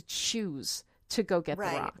 She has to choose to go get the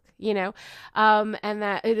rock, and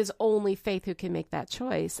that it is only Faith who can make that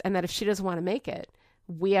choice. And that if she doesn't want to make it,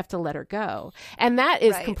 we have to let her go. And that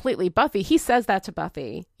is completely Buffy. He says that to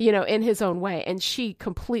Buffy, in his own way. And she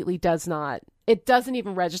completely does not. It doesn't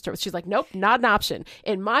even register. She's like, nope, not an option.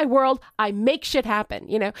 In my world, I make shit happen,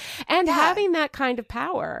 And having that kind of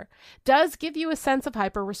power does give you a sense of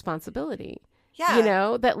hyper responsibility.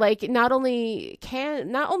 Yeah. That not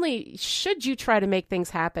only should you try to make things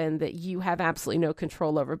happen that you have absolutely no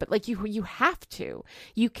control over, but you have to.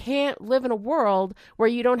 You can't live in a world where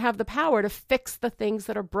you don't have the power to fix the things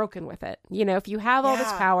that are broken with it. If you have all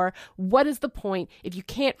this power, what is the point if you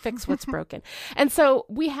can't fix what's broken? And so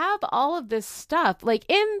we have all of this stuff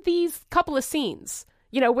in these couple of scenes,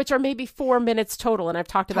 which are maybe 4 minutes total. And I've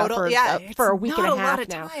talked about for a week and a half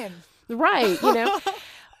now. Time. Right.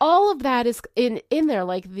 All of that is in there,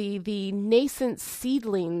 the nascent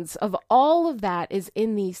seedlings of all of that is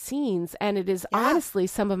in these scenes. And it is honestly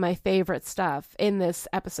some of my favorite stuff in this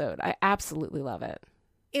episode. I absolutely love it.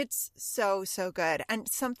 It's so, so good. And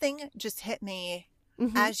something just hit me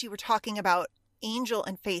as you were talking about Angel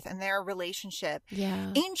and Faith and their relationship.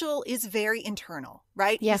 Yeah. Angel is very internal,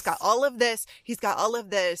 right? Yes. He's got all of this,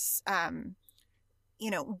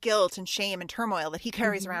 guilt and shame and turmoil that he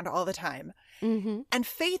carries around all the time. Mm-hmm. And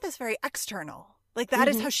Faith is very external. That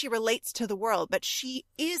is how she relates to the world. But she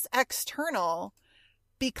is external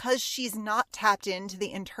because she's not tapped into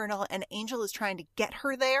the internal, and Angel is trying to get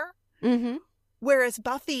her there. Mm-hmm. Whereas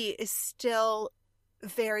Buffy is still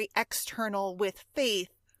very external with Faith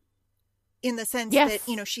in the sense that,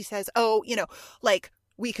 she says,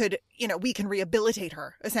 we can rehabilitate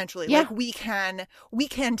her, essentially. Yeah. We can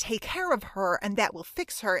take care of her and that will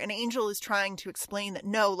fix her. And Angel is trying to explain that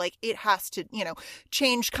no, it has to,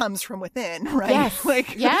 change comes from within, right?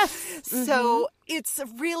 Yes. Yes. So it's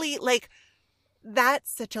really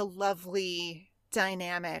that's such a lovely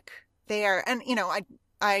dynamic there. And, you know,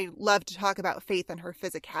 I love to talk about Faith and her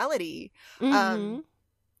physicality.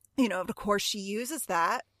 You know, of course, she uses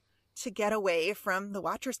that to get away from the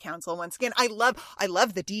Watchers Council. Once again, I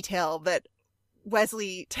love the detail that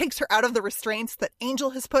Wesley takes her out of the restraints that Angel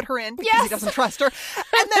has put her in because he doesn't trust her,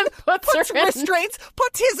 and then puts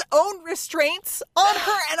his own restraints on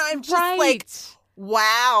her, and I'm just like,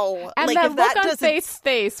 wow. And like, that if look that on Faith's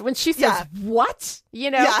face when she says, what? You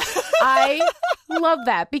know, I love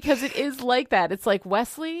that because it is like that. It's like,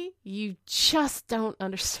 Wesley, you just don't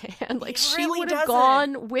understand. Like, she really would have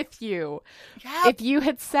gone with you if you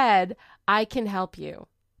had said, I can help you.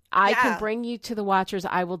 I can bring you to the Watchers.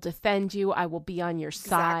 I will defend you. I will be on your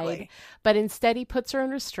side. But instead, he puts her in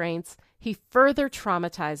restraints. He further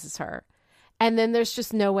traumatizes her. And then there's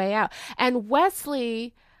just no way out. And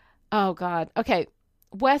Wesley, oh, God. Okay.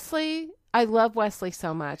 Wesley, I love Wesley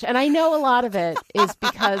so much. And I know a lot of it is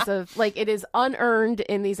because of, like, it is unearned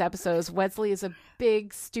in these episodes. Wesley is a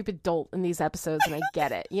big, stupid dolt in these episodes, and I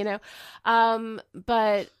get it, you know?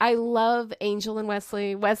 But I love Angel and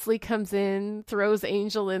Wesley. Wesley comes in, throws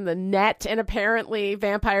Angel in the net, and apparently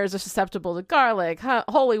vampires are susceptible to garlic,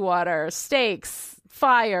 holy water, stakes,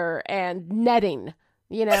 fire, and netting.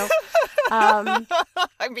 You know, I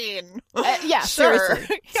mean, yeah, sure.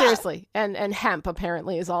 seriously. And hemp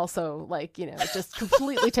apparently is also like, you know, it just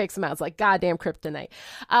completely takes them out. It's like goddamn kryptonite.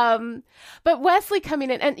 But Wesley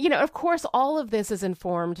coming in, and, you know, of course, all of this is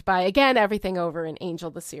informed by, again, everything over in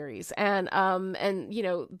Angel, the series. And you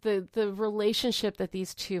know, the relationship that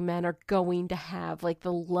these two men are going to have, like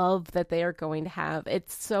the love that they are going to have.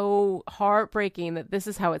 It's so heartbreaking that this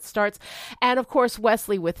is how it starts. And of course,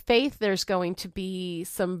 Wesley with Faith, there's going to be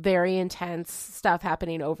some very intense stuff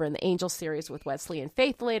happening over in the Angel series with Wesley and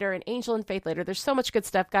Faith later, and Angel and Faith later. There's so much good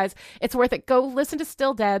stuff, guys. It's worth it. Go listen to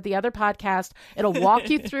Still Dead, the other podcast. It'll walk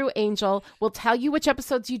you through Angel. We'll tell you which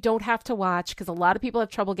episodes you don't have to watch, because a lot of people have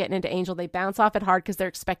trouble getting into Angel. They bounce off it hard because they're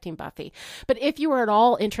expecting Buffy. But if you are at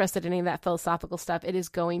all interested in any of that philosophical stuff, it is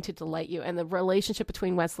going to delight you. And the relationship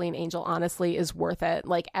between Wesley and Angel, honestly, is worth it.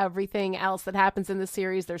 Like everything else that happens in the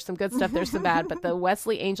series, there's some good stuff, there's some bad, but the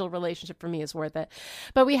Wesley-Angel relationship for me is worth it.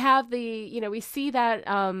 But we have we see that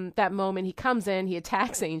that moment. He comes in, he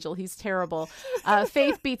attacks Angel. He's terrible.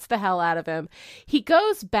 Faith beats the hell out of him. He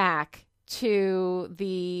goes back to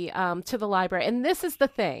the library, and this is the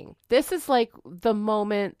thing. This is like the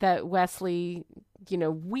moment that Wesley, you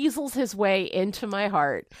know, weasels his way into my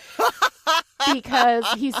heart. Because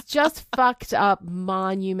he's just fucked up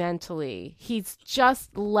monumentally. He's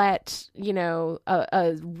just let, you know,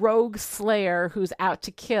 a rogue slayer who's out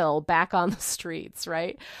to kill back on the streets,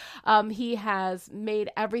 right? He has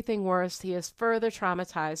made everything worse. He has further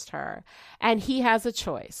traumatized her. And he has a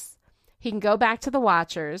choice. He can go back to the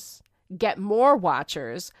Watchers, get more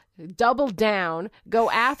Watchers, double down,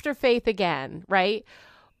 go after Faith again, right?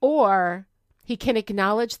 Or he can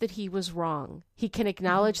acknowledge that he was wrong. He can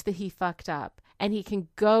acknowledge that he fucked up, and he can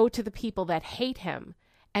go to the people that hate him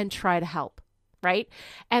and try to help, right?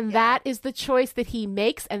 And that is the choice that he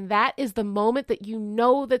makes, and that is the moment that you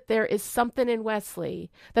know that there is something in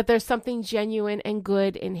Wesley, that there's something genuine and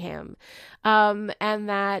good in him, and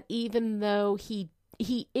that even though he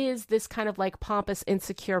is this kind of like pompous,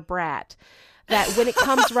 insecure brat, that when it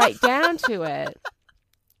comes right down to it,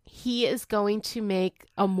 he is going to make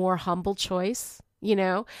a more humble choice, you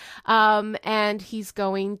know, and he's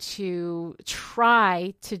going to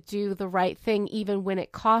try to do the right thing even when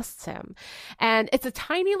it costs him. And it's a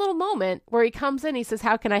tiny little moment where he comes in, he says,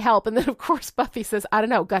 how can I help? And then, of course, Buffy says, I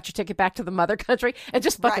don't know, got your ticket back to the mother country, and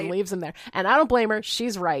just fucking leaves him there. And I don't blame her.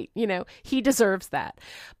 She's right. You know, he deserves that.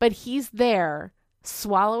 But he's there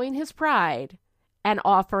swallowing his pride and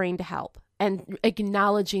offering to help, and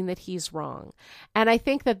acknowledging that he's wrong. And I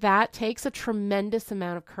think that takes a tremendous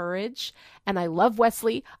amount of courage. And I love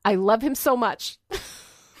Wesley. I love him so much.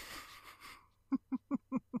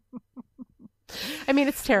 I mean,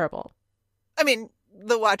 it's terrible. I mean,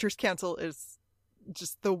 the Watchers Council is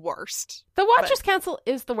just the worst. The Watchers Council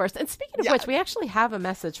is the worst. And speaking of which, we actually have a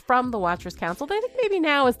message from the Watchers Council that I think maybe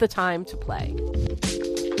now is the time to play.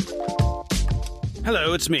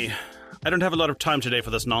 Hello, it's me. I don't have a lot of time today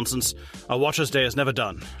for this nonsense. Our Watcher's Day is never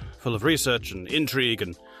done, full of research and intrigue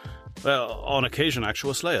and, well, on occasion,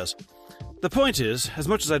 actual slayers. The point is, as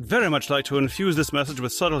much as I'd very much like to infuse this message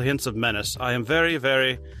with subtle hints of menace, I am very,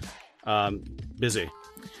 very, busy.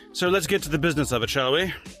 So let's get to the business of it, shall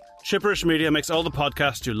we? Chipperish Media makes all the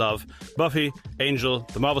podcasts you love. Buffy, Angel,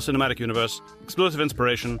 the Marvel Cinematic Universe, Explosive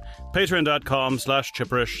Inspiration,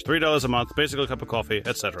 patreon.com/chipperish, $3 a month, basic cup of coffee,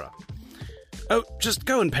 etc. Oh, just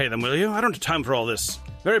go and pay them, will you? I don't have time for all this.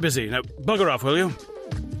 Very busy. Now, bugger off, will you?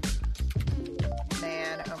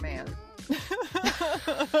 Man, oh man.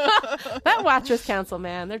 That Watchers Council,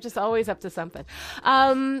 man, they're just always up to something.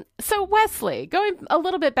 So Wesley, going a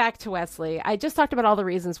little bit back to Wesley, I just talked about all the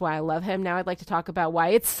reasons why I love him. Now I'd like to talk about why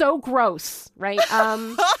it's so gross, right?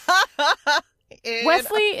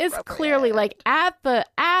 Wesley is clearly like at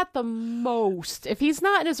the most, if he's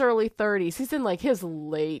not in his early 30s, he's in like his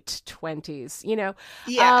late 20s, you know?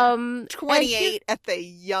 Yeah. 28 at the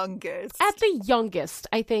youngest. At the youngest,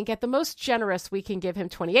 I think. At the most generous, we can give him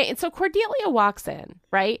 28. And so Cordelia walks in,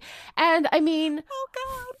 right? And I mean, oh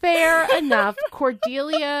God, fair enough.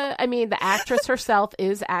 Cordelia, I mean, the actress herself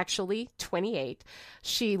is actually 28.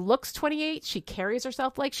 She looks 28. She carries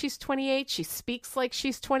herself like she's 28. She speaks like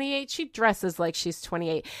she's 28. She dresses like she's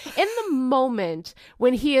 28. In the moment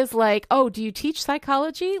when he is like, oh, do you teach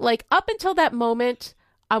psychology? Like, up until that moment,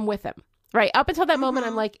 I'm with him, right? Up until that moment,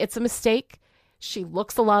 I'm like, it's a mistake. She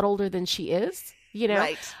looks a lot older than she is, you know?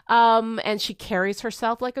 Right. And she carries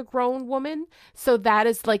herself like a grown woman. So that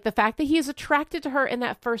is like the fact that he is attracted to her in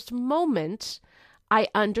that first moment. I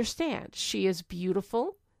understand. She is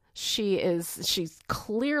beautiful. She's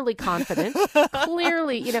clearly confident,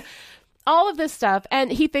 clearly, you know, all of this stuff.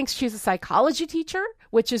 And he thinks she's a psychology teacher,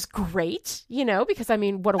 which is great, you know, because I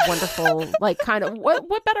mean, what a wonderful, like, kind of,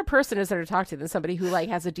 what better person is there to talk to than somebody who like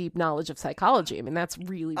has a deep knowledge of psychology? I mean, that's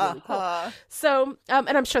really, really cool. So, and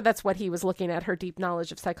I'm sure that's what he was looking at, her deep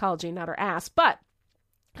knowledge of psychology, not her ass. But,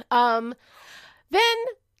 then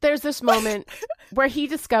there's this moment where he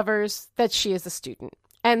discovers that she is a student.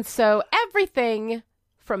 And so everything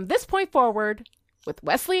from this point forward, with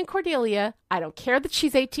Wesley and Cordelia, I don't care that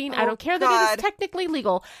she's 18. I don't care that it is technically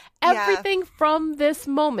legal. Everything from this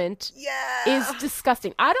moment is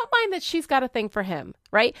disgusting. I don't mind that she's got a thing for him,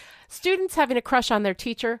 right? Students having a crush on their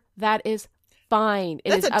teacher, that is fine.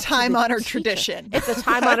 That's a time-honored tradition. It's a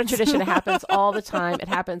time-honored tradition. It happens all the time. It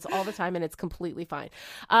happens all the time, and it's completely fine.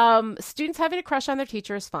 Students having a crush on their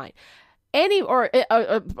teacher is fine. Or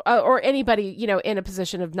anybody, you know, in a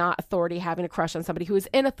position of not authority having a crush on somebody who is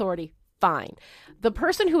in authority, fine. The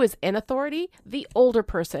person who is in authority, the older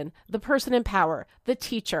person, the person in power, the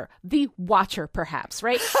teacher, the watcher, perhaps,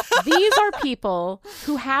 right? These are people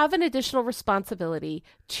who have an additional responsibility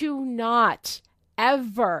to not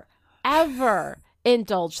ever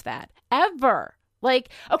indulge that. Ever. Like,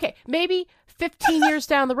 okay, maybe 15 years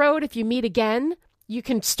down the road, if you meet again, you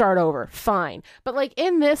can start over. Fine. But like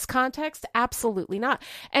in this context, absolutely not.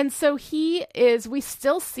 And so we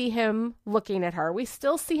still see him looking at her. We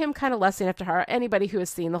still see him kind of lusting after her. Anybody who has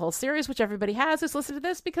seen the whole series, which everybody has listened to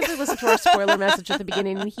this because they listened to our spoiler message at the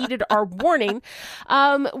beginning and heeded our warning.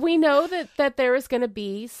 We know that there is going to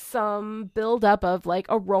be some buildup of like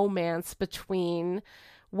a romance between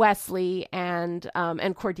Wesley and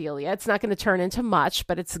Cordelia. It's not going to turn into much,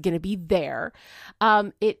 but it's going to be there.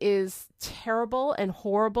 It is terrible and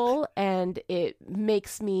horrible, and it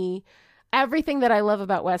makes me, everything that I love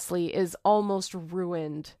about Wesley is almost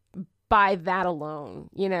ruined by that alone,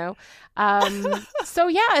 you know? So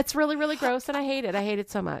yeah, it's really, really gross, and I hate it. I hate it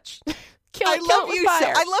so much. I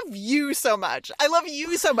love you so much. I love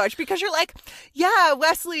you so much because you're like, yeah,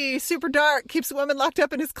 Wesley, super dark, keeps a woman locked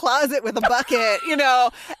up in his closet with a bucket, you know,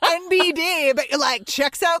 NBD. But you're like,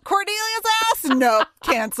 checks out Cordelia's ass? Nope,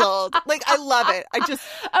 canceled. Like, I love it.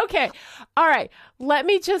 Okay. All right. Let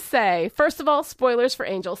me just say, first of all, spoilers for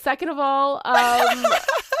Angel. Second of all,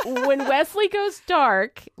 when Wesley goes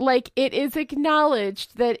dark, like, it is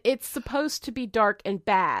acknowledged that it's supposed to be dark and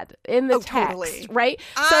bad in the text, totally. Right?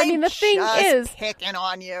 So, I mean, the thing is picking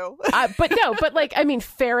on you. but like, I mean,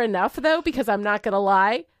 fair enough, though, because I'm not going to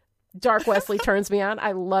lie. Dark Wesley turns me on.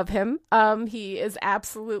 I love him. He is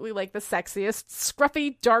absolutely like the sexiest.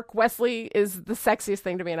 Scruffy Dark Wesley is the sexiest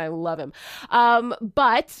thing to me, and I love him.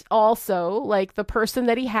 But also, like, the person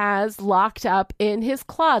that he has locked up in his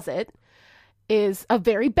closet is a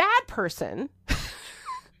very bad person.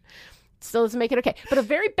 Still doesn't make it okay, but a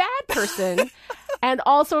very bad person, and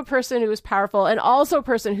also a person who is powerful, and also a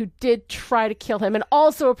person who did try to kill him, and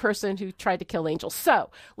also a person who tried to kill Angel.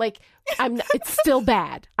 So, like, it's still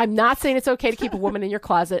bad. I'm not saying it's okay to keep a woman in your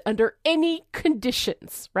closet under any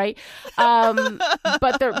conditions, right?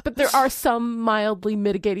 But there are some mildly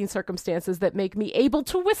mitigating circumstances that make me able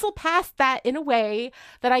to whistle past that in a way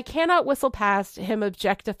that I cannot whistle past him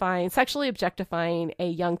sexually objectifying a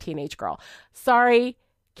young teenage girl. Sorry.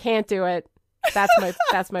 Can't do it.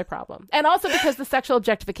 That's my problem. And also because the sexual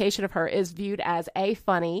objectification of her is viewed as A,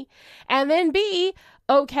 funny, and then B,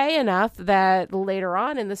 okay enough that later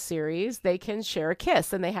on in the series they can share a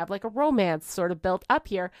kiss and they have like a romance sort of built up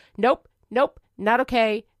here. Nope, not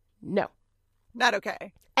okay. No. Not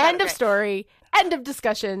okay. End of story. End of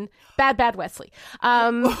discussion. Bad Wesley. But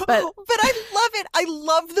I love it. I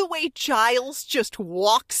love the way Giles just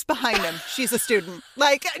walks behind him. She's a student.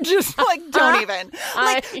 Like, just like, don't even.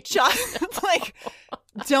 Like,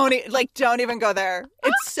 don't even go there.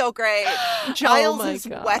 It's so great. Giles is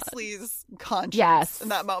Wesley's conscience in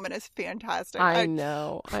that moment is fantastic. I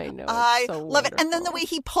know. I so love it. And then the way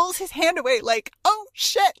he pulls his hand away, like, oh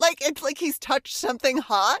shit, like it's like he's touched something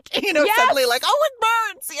hot, suddenly like, oh, it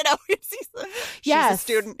burns, she's a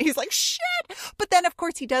student. He's like, shit. But then of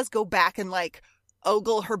course he does go back and like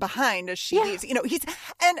ogle her behind as she leaves,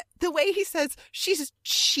 and the way he says she's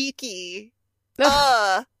cheeky,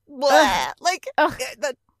 blah, like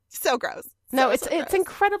that's so gross. No, it's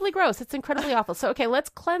incredibly gross. It's incredibly awful. So, okay, let's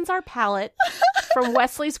cleanse our palate from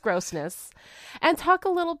Wesley's grossness and talk a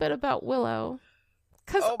little bit about Willow.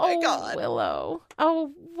 Because, God. Willow,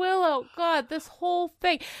 God, this whole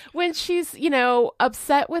thing. When she's,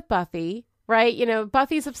 upset with Buffy, right?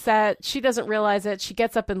 Buffy's upset. She doesn't realize it. She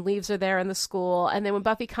gets up and leaves her there in the school. And then when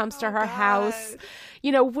Buffy comes to her house,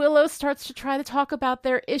 Willow starts to try to talk about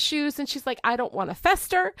their issues. And she's like, I don't want to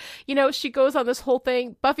fester. She goes on this whole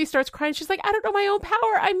thing. Buffy starts crying. She's like, I don't know my own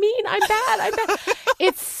power. I'm bad.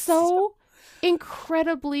 It's so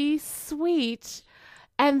incredibly sweet.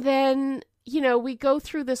 And then, we go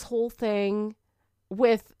through this whole thing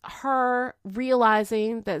with her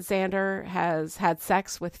realizing that Xander has had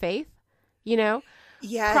sex with Faith. Yes.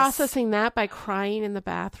 Processing that by crying in the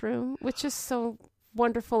bathroom, which is so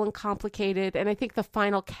wonderful and complicated. And I think the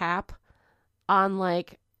final cap on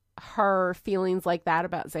like her feelings like that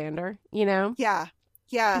about Xander, Yeah.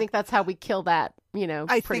 I think that's how we kill that,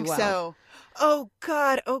 I think well. so. Oh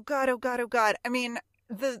God. I mean,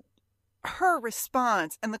 her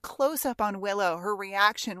response and the close up on Willow, her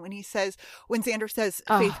reaction when Xander says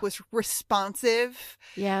Faith was responsive.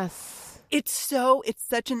 Yes. It's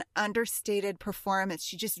such an understated performance.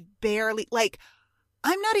 She just barely, like,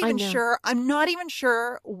 I'm not even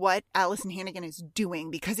sure what Allison Hannigan is doing,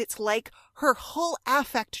 because it's like her whole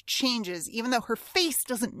affect changes even though her face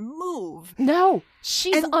doesn't move. No,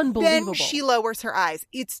 she's unbelievable. Then she lowers her eyes.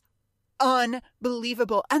 It's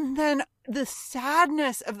unbelievable. And then the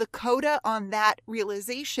sadness of the coda on that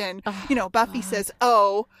realization, Buffy says,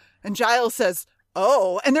 oh, and Giles says,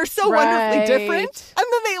 oh, and they're so wonderfully different. And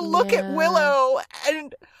then they look at Willow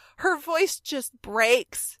and her voice just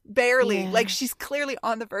breaks barely. Like she's clearly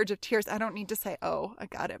on the verge of tears. I don't need to say, oh, I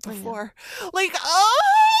got it before. Like,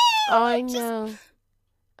 I know.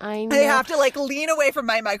 I have to like lean away from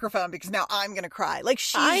my microphone because now I'm going to cry. Like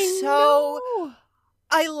she's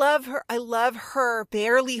I love her. I love her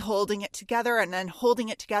barely holding it together and then holding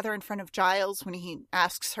it together in front of Giles when he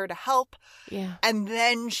asks her to help. Yeah. And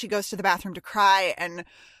then she goes to the bathroom to cry and,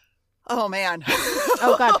 oh man.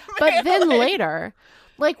 Oh God. But then later,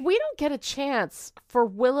 like we don't get a chance for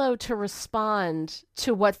Willow to respond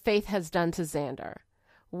to what Faith has done to Xander,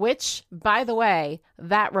 which, by the way,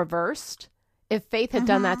 that reversed. If Faith had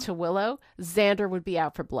done that to Willow, Xander would be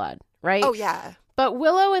out for blood, right? Oh yeah. But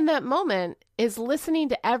Willow in that moment is listening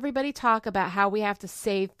to everybody talk about how we have to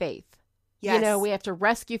save Faith. Yes. We have to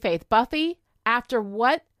rescue Faith. Buffy, after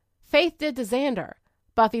what Faith did to Xander,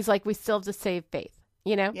 Buffy's like, we still have to save Faith,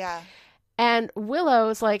 Yeah. And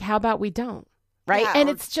Willow's like, how about we don't? Right? Yeah, and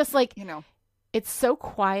it's just like, it's so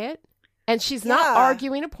quiet. And she's not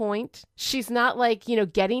arguing a point. She's not like,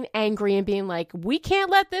 getting angry and being like, we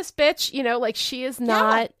can't let this bitch, like she is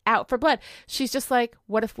not out for blood. She's just like,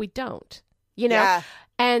 what if we don't? Yeah.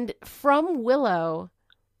 And from Willow,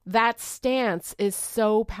 that stance is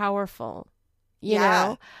so powerful, you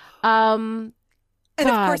know? And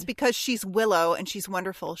of course, because she's Willow and she's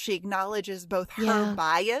wonderful, she acknowledges both her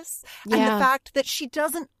bias and the fact that she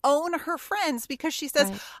doesn't own her friends, because she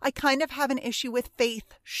says, I kind of have an issue with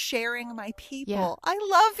Faith sharing my people. Yeah. I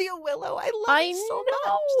love you, Willow. I love you so much.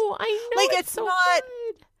 I know. Like, it's so not,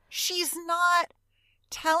 good. She's not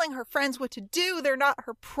telling her friends what to do. They're not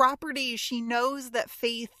her property. She knows that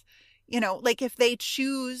Faith, like if they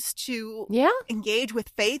choose to engage with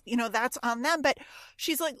Faith, that's on them. But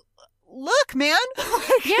she's like, look, man,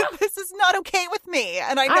 this is not okay with me.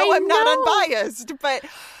 And I know I'm not unbiased, but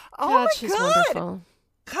she's wonderful.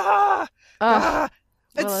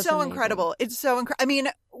 It's so incredible. It's so incredible. I mean,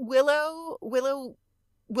 Willow will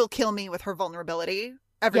kill me with her vulnerability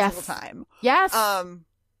every single time. Yes.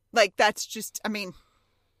 Like that's just, I mean,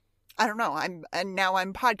 I don't know. Now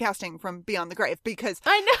I'm podcasting from beyond the grave because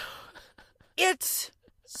I know it's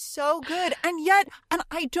so good. And yet, and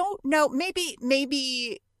I don't know,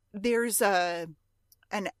 maybe there's an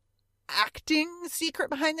acting secret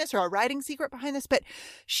behind this or a writing secret behind this, but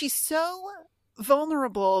she's so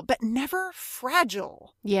vulnerable, but never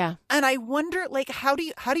fragile. Yeah. And I wonder, like, how do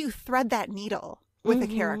you thread that needle with a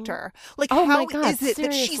character? Like, Oh how my God, is it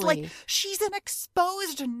that seriously. she's an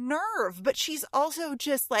exposed nerve, but she's also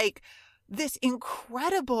just like this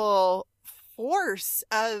incredible force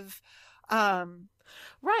of,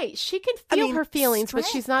 Right. She can feel her feelings, but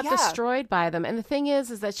she's not strength, yeah. destroyed by them. And the thing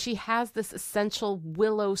is that she has this essential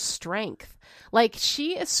Willow strength. Like,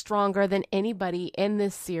 she is stronger than anybody in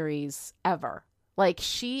this series ever. Like,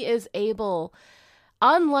 she is able,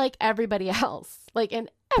 unlike everybody else,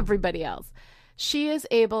 she is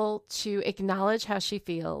able to acknowledge how she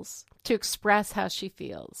feels, to express how she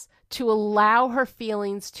feels, to allow her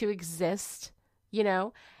feelings to exist, you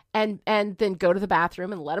know, and then go to the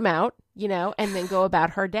bathroom and let them out, you know, and then go about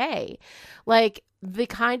her day. Like, the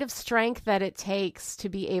kind of strength that it takes to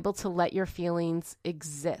be able to let your feelings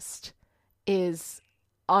exist is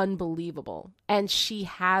unbelievable. And she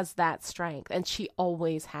has that strength, and she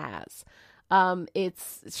always has.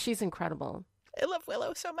 She's incredible. I love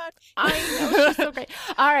Willow so much. I know, she's so great.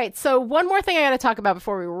 All right, so one more thing I got to talk about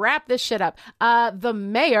before we wrap this shit up. The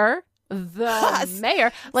mayor.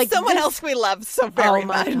 Like, someone else we love so very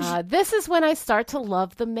much. Oh my God. This is when I start to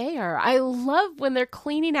love the mayor. I love when they're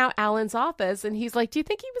cleaning out Alan's office and he's like, do you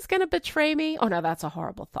think he was going to betray me? Oh no, that's a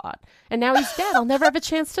horrible thought. And now he's dead. I'll never have a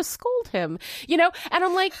chance to scold him, you know? And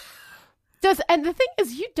I'm like, and the thing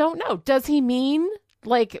is, you don't know. Does he mean,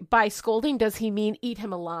 like, by scolding, does he mean eat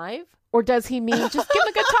him alive? Or does he mean just give him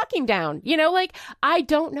a good talking down? You know, like, I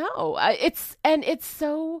don't know. It's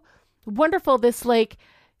so wonderful, this, like,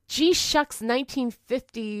 gee shucks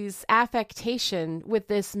 1950s affectation with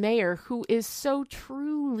this mayor who is so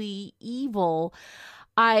truly evil.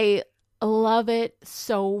 I love it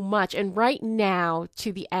so much. And right now,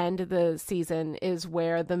 to the end of the season, is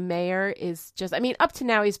where the mayor is just, I mean, up to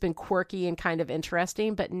now he's been quirky and kind of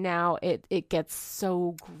interesting, but now it gets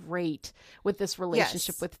so great with this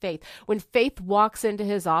relationship with Faith. When Faith walks into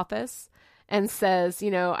his office and says,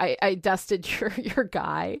 you know, I dusted your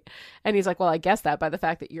guy. And he's like, well, I guess that by the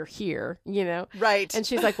fact that you're here, you know? Right. And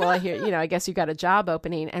she's like, well, I hear, you know, I guess you got a job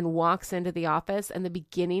opening, and walks into the office. And the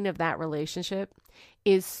beginning of that relationship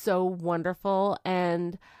is so wonderful.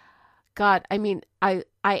 And God, I mean, I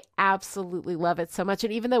absolutely love it so much.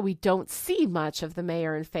 And even though we don't see much of the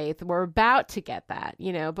mayor and Faith, we're about to get that,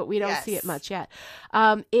 you know, but we don't see it much yet.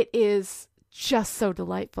 It is just so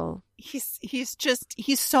delightful. He's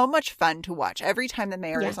so much fun to watch every time the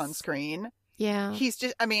mayor is on screen. Yeah. He's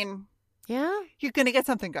just, I mean, yeah, you're going to get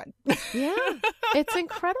something good. Yeah. It's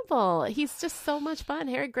incredible. He's just so much fun.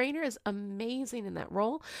 Harry Grainer is amazing in that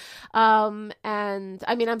role. And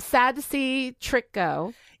I mean, I'm sad to see Trick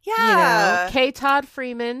go. Yeah. You know, K. Todd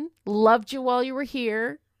Freeman, loved you while you were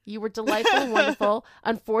here. You were delightful and wonderful.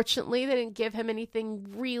 Unfortunately, they didn't give him anything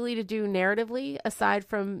really to do narratively aside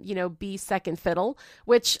from, you know, be second fiddle,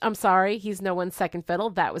 which I'm sorry, he's no one's second fiddle.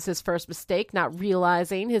 That was his first mistake, not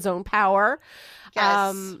realizing his own power.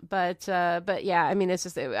 Yes. But yeah, I mean, it's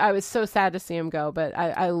just, I was so sad to see him go, but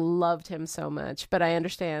I loved him so much. But I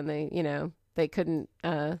understand they couldn't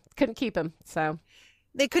keep him. So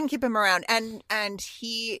they couldn't keep him around. And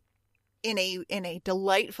he, in a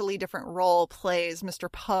delightfully different role, plays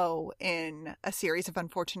Mr. Poe in A Series of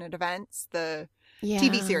Unfortunate Events, the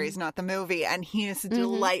TV series, not the movie, and he is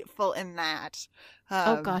delightful in that.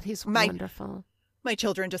 Oh God, he's wonderful. My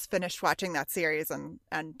children just finished watching that series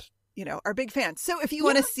and you know, are big fans. So if you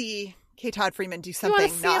want to see K. Todd Freeman do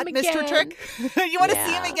something not Mr. Trick, you want to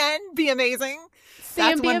see him again, be amazing. See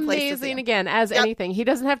him be amazing again as anything. He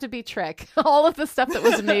doesn't have to be Trick. All of the stuff that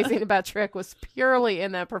was amazing about Trick was purely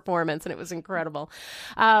in that performance, and it was incredible.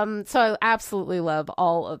 So I absolutely love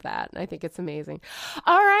all of that. I think it's amazing.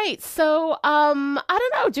 All right. So I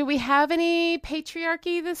don't know. Do we have any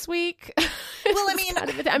patriarchy this week? Well, I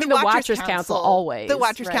mean, the Watchers Council always. The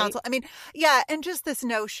Watchers Council. I mean, yeah, and just this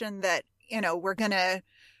notion that, you know, we're gonna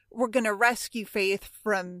rescue Faith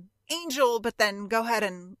from Angel, but then go ahead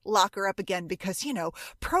and lock her up again because, you know,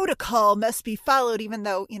 protocol must be followed, even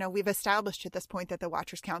though, you know, we've established at this point that the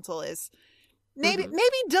Watchers Council is maybe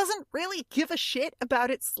doesn't really give a shit about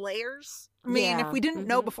its slayers. I mean, if we didn't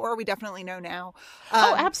know before, we definitely know now.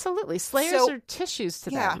 Oh, absolutely. Slayers are tissues to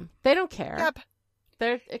them. They don't care. Yep.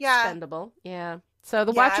 They're expendable. Yeah. So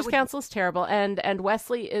the Watchers Council is terrible, and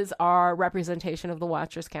Wesley is our representation of the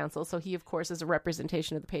Watchers Council. So he, of course, is a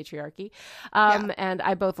representation of the patriarchy. And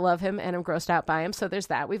I both love him and I'm grossed out by him. So there's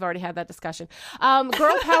that. We've already had that discussion.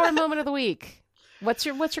 Girl power moment of the week. What's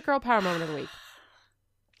your girl power moment of the week?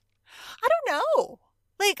 I don't know.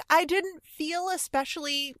 Like, I didn't feel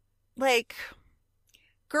especially like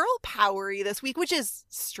girl powery this week, which is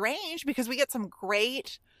strange because we get some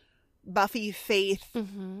great Buffy Faith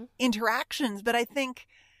interactions, but I think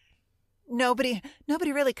nobody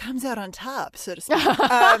really comes out on top, so to speak.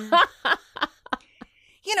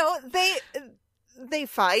 You know, they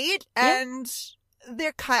fight, and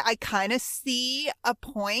I kind of see a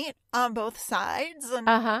point on both sides, and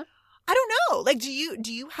I don't know. Like, do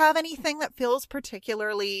you have anything that feels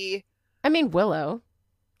particularly? I mean, Willow.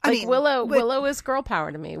 Willow is girl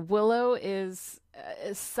power to me. Willow has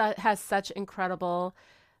such incredible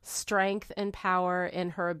strength and power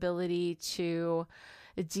in her ability to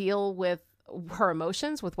deal with her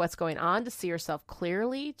emotions, with what's going on, to see herself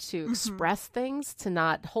clearly, to express things, to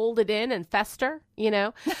not hold it in and fester, you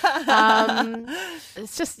know.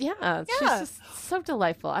 It's just, she's just so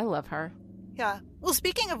delightful. I love her. Yeah. Well,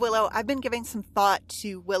 speaking of Willow, I've been giving some thought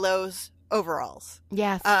to Willow's overalls.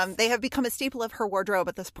 Yes. They have become a staple of her wardrobe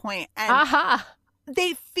at this point. And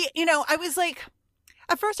they feel, you know, I was like,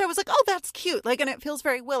 at first I was like, oh, that's cute. Like, and it feels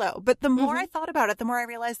very Willow. But the more I thought about it, the more I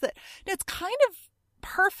realized that it's kind of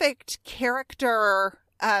perfect character,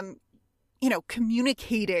 you know,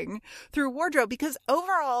 communicating through wardrobe, because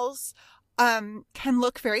overalls can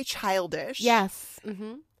look very childish. Yes.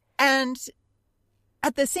 And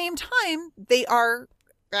at the same time, they are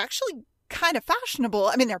actually kind of fashionable.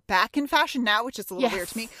 I mean, they're back in fashion now, which is a little weird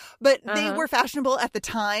to me, but they were fashionable at the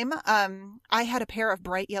time. I had a pair of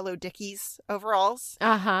bright yellow Dickies overalls,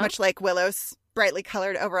 much like Willow's brightly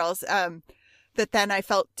colored overalls, that then I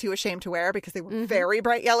felt too ashamed to wear because they were very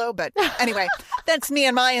bright yellow. But anyway, that's me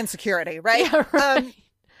and my insecurity, right? Yeah, right.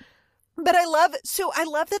 But I love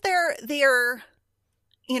that they're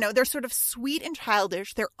you know, they're sort of sweet and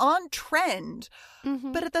childish. They're on trend,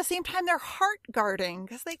 but at the same time, they're heart guarding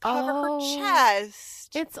because they cover her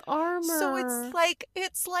chest. It's armor. So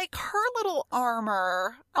it's like her little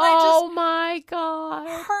armor. And my God.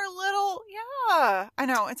 Her little, I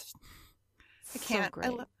know. I can't. So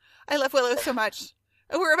great. I love Willow so much.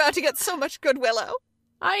 We're about to get so much good Willow.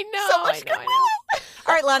 I know. So much good Willow.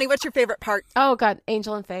 All right, Lonnie, what's your favorite part? Oh, God.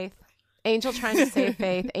 Angel and Faith. Angel trying to save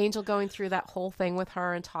Faith. Angel going through that whole thing with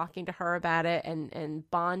her and talking to her about it and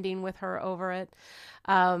bonding with her over it.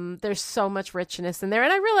 There's so much richness in there.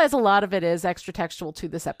 And I realize a lot of it is extra textual to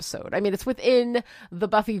this episode. I mean, it's within the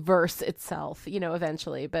Buffy verse itself, you know,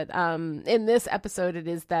 eventually. But in this episode, it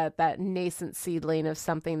is that nascent seedling of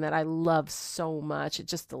something that I love so much. It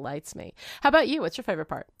just delights me. How about you? What's your favorite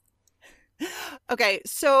part? Okay,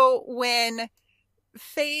 so when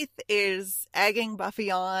Faith is egging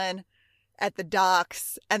Buffy on at the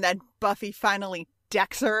docks, and then Buffy finally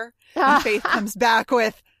decks her, and Faith comes back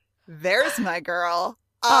with, "There's my girl."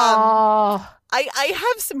 I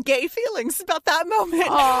have some gay feelings about that moment.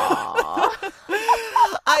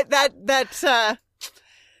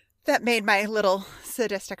 That made my little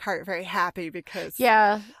sadistic heart very happy because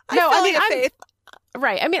Faith.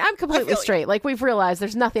 Right. I mean, I'm completely straight. Like, we've realized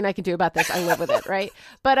there's nothing I can do about this. I live with it, right?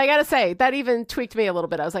 But I gotta say, that even tweaked me a little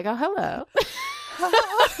bit. I was like, oh, hello.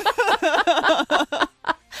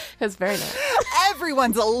 It's very nice.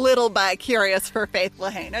 Everyone's a little bi-curious for Faith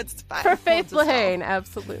Lehane. It's fine. For Faith Lehane,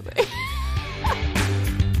 absolutely.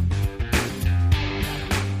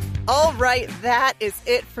 All right, that is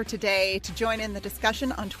it for today. To join in the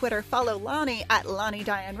discussion on Twitter, follow Lonnie at Lonnie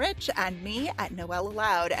Diane Rich and me at Noelle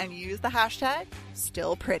Aloud, and use the hashtag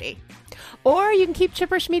StillPretty. Or you can keep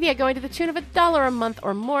Chipperish Media going to the tune of $1 a month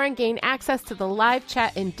or more and gain access to the live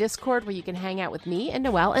chat in Discord, where you can hang out with me and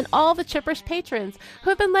Noelle and all the Chipperish patrons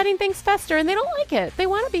who have been letting things fester and they don't like it. They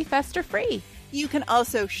want to be fester free. You can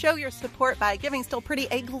also show your support by giving Still Pretty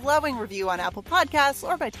a glowing review on Apple Podcasts,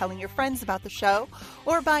 or by telling your friends about the show,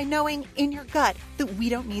 or by knowing in your gut that we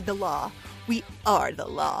don't need the law. We are the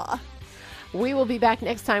law. We will be back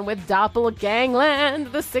next time with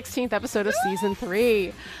Doppelgangland, the 16th episode of Season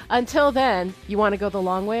 3. Until then, you want to go the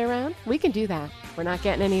long way around? We can do that. We're not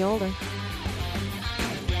getting any older.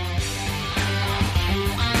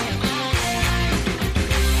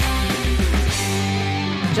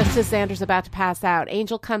 Just as Xander's about to pass out,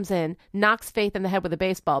 Angel comes in, knocks Faith in the head with a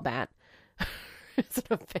baseball bat. Is it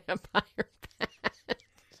a vampire bat?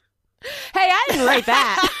 Hey, I didn't write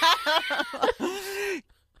that.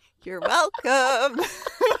 You're welcome.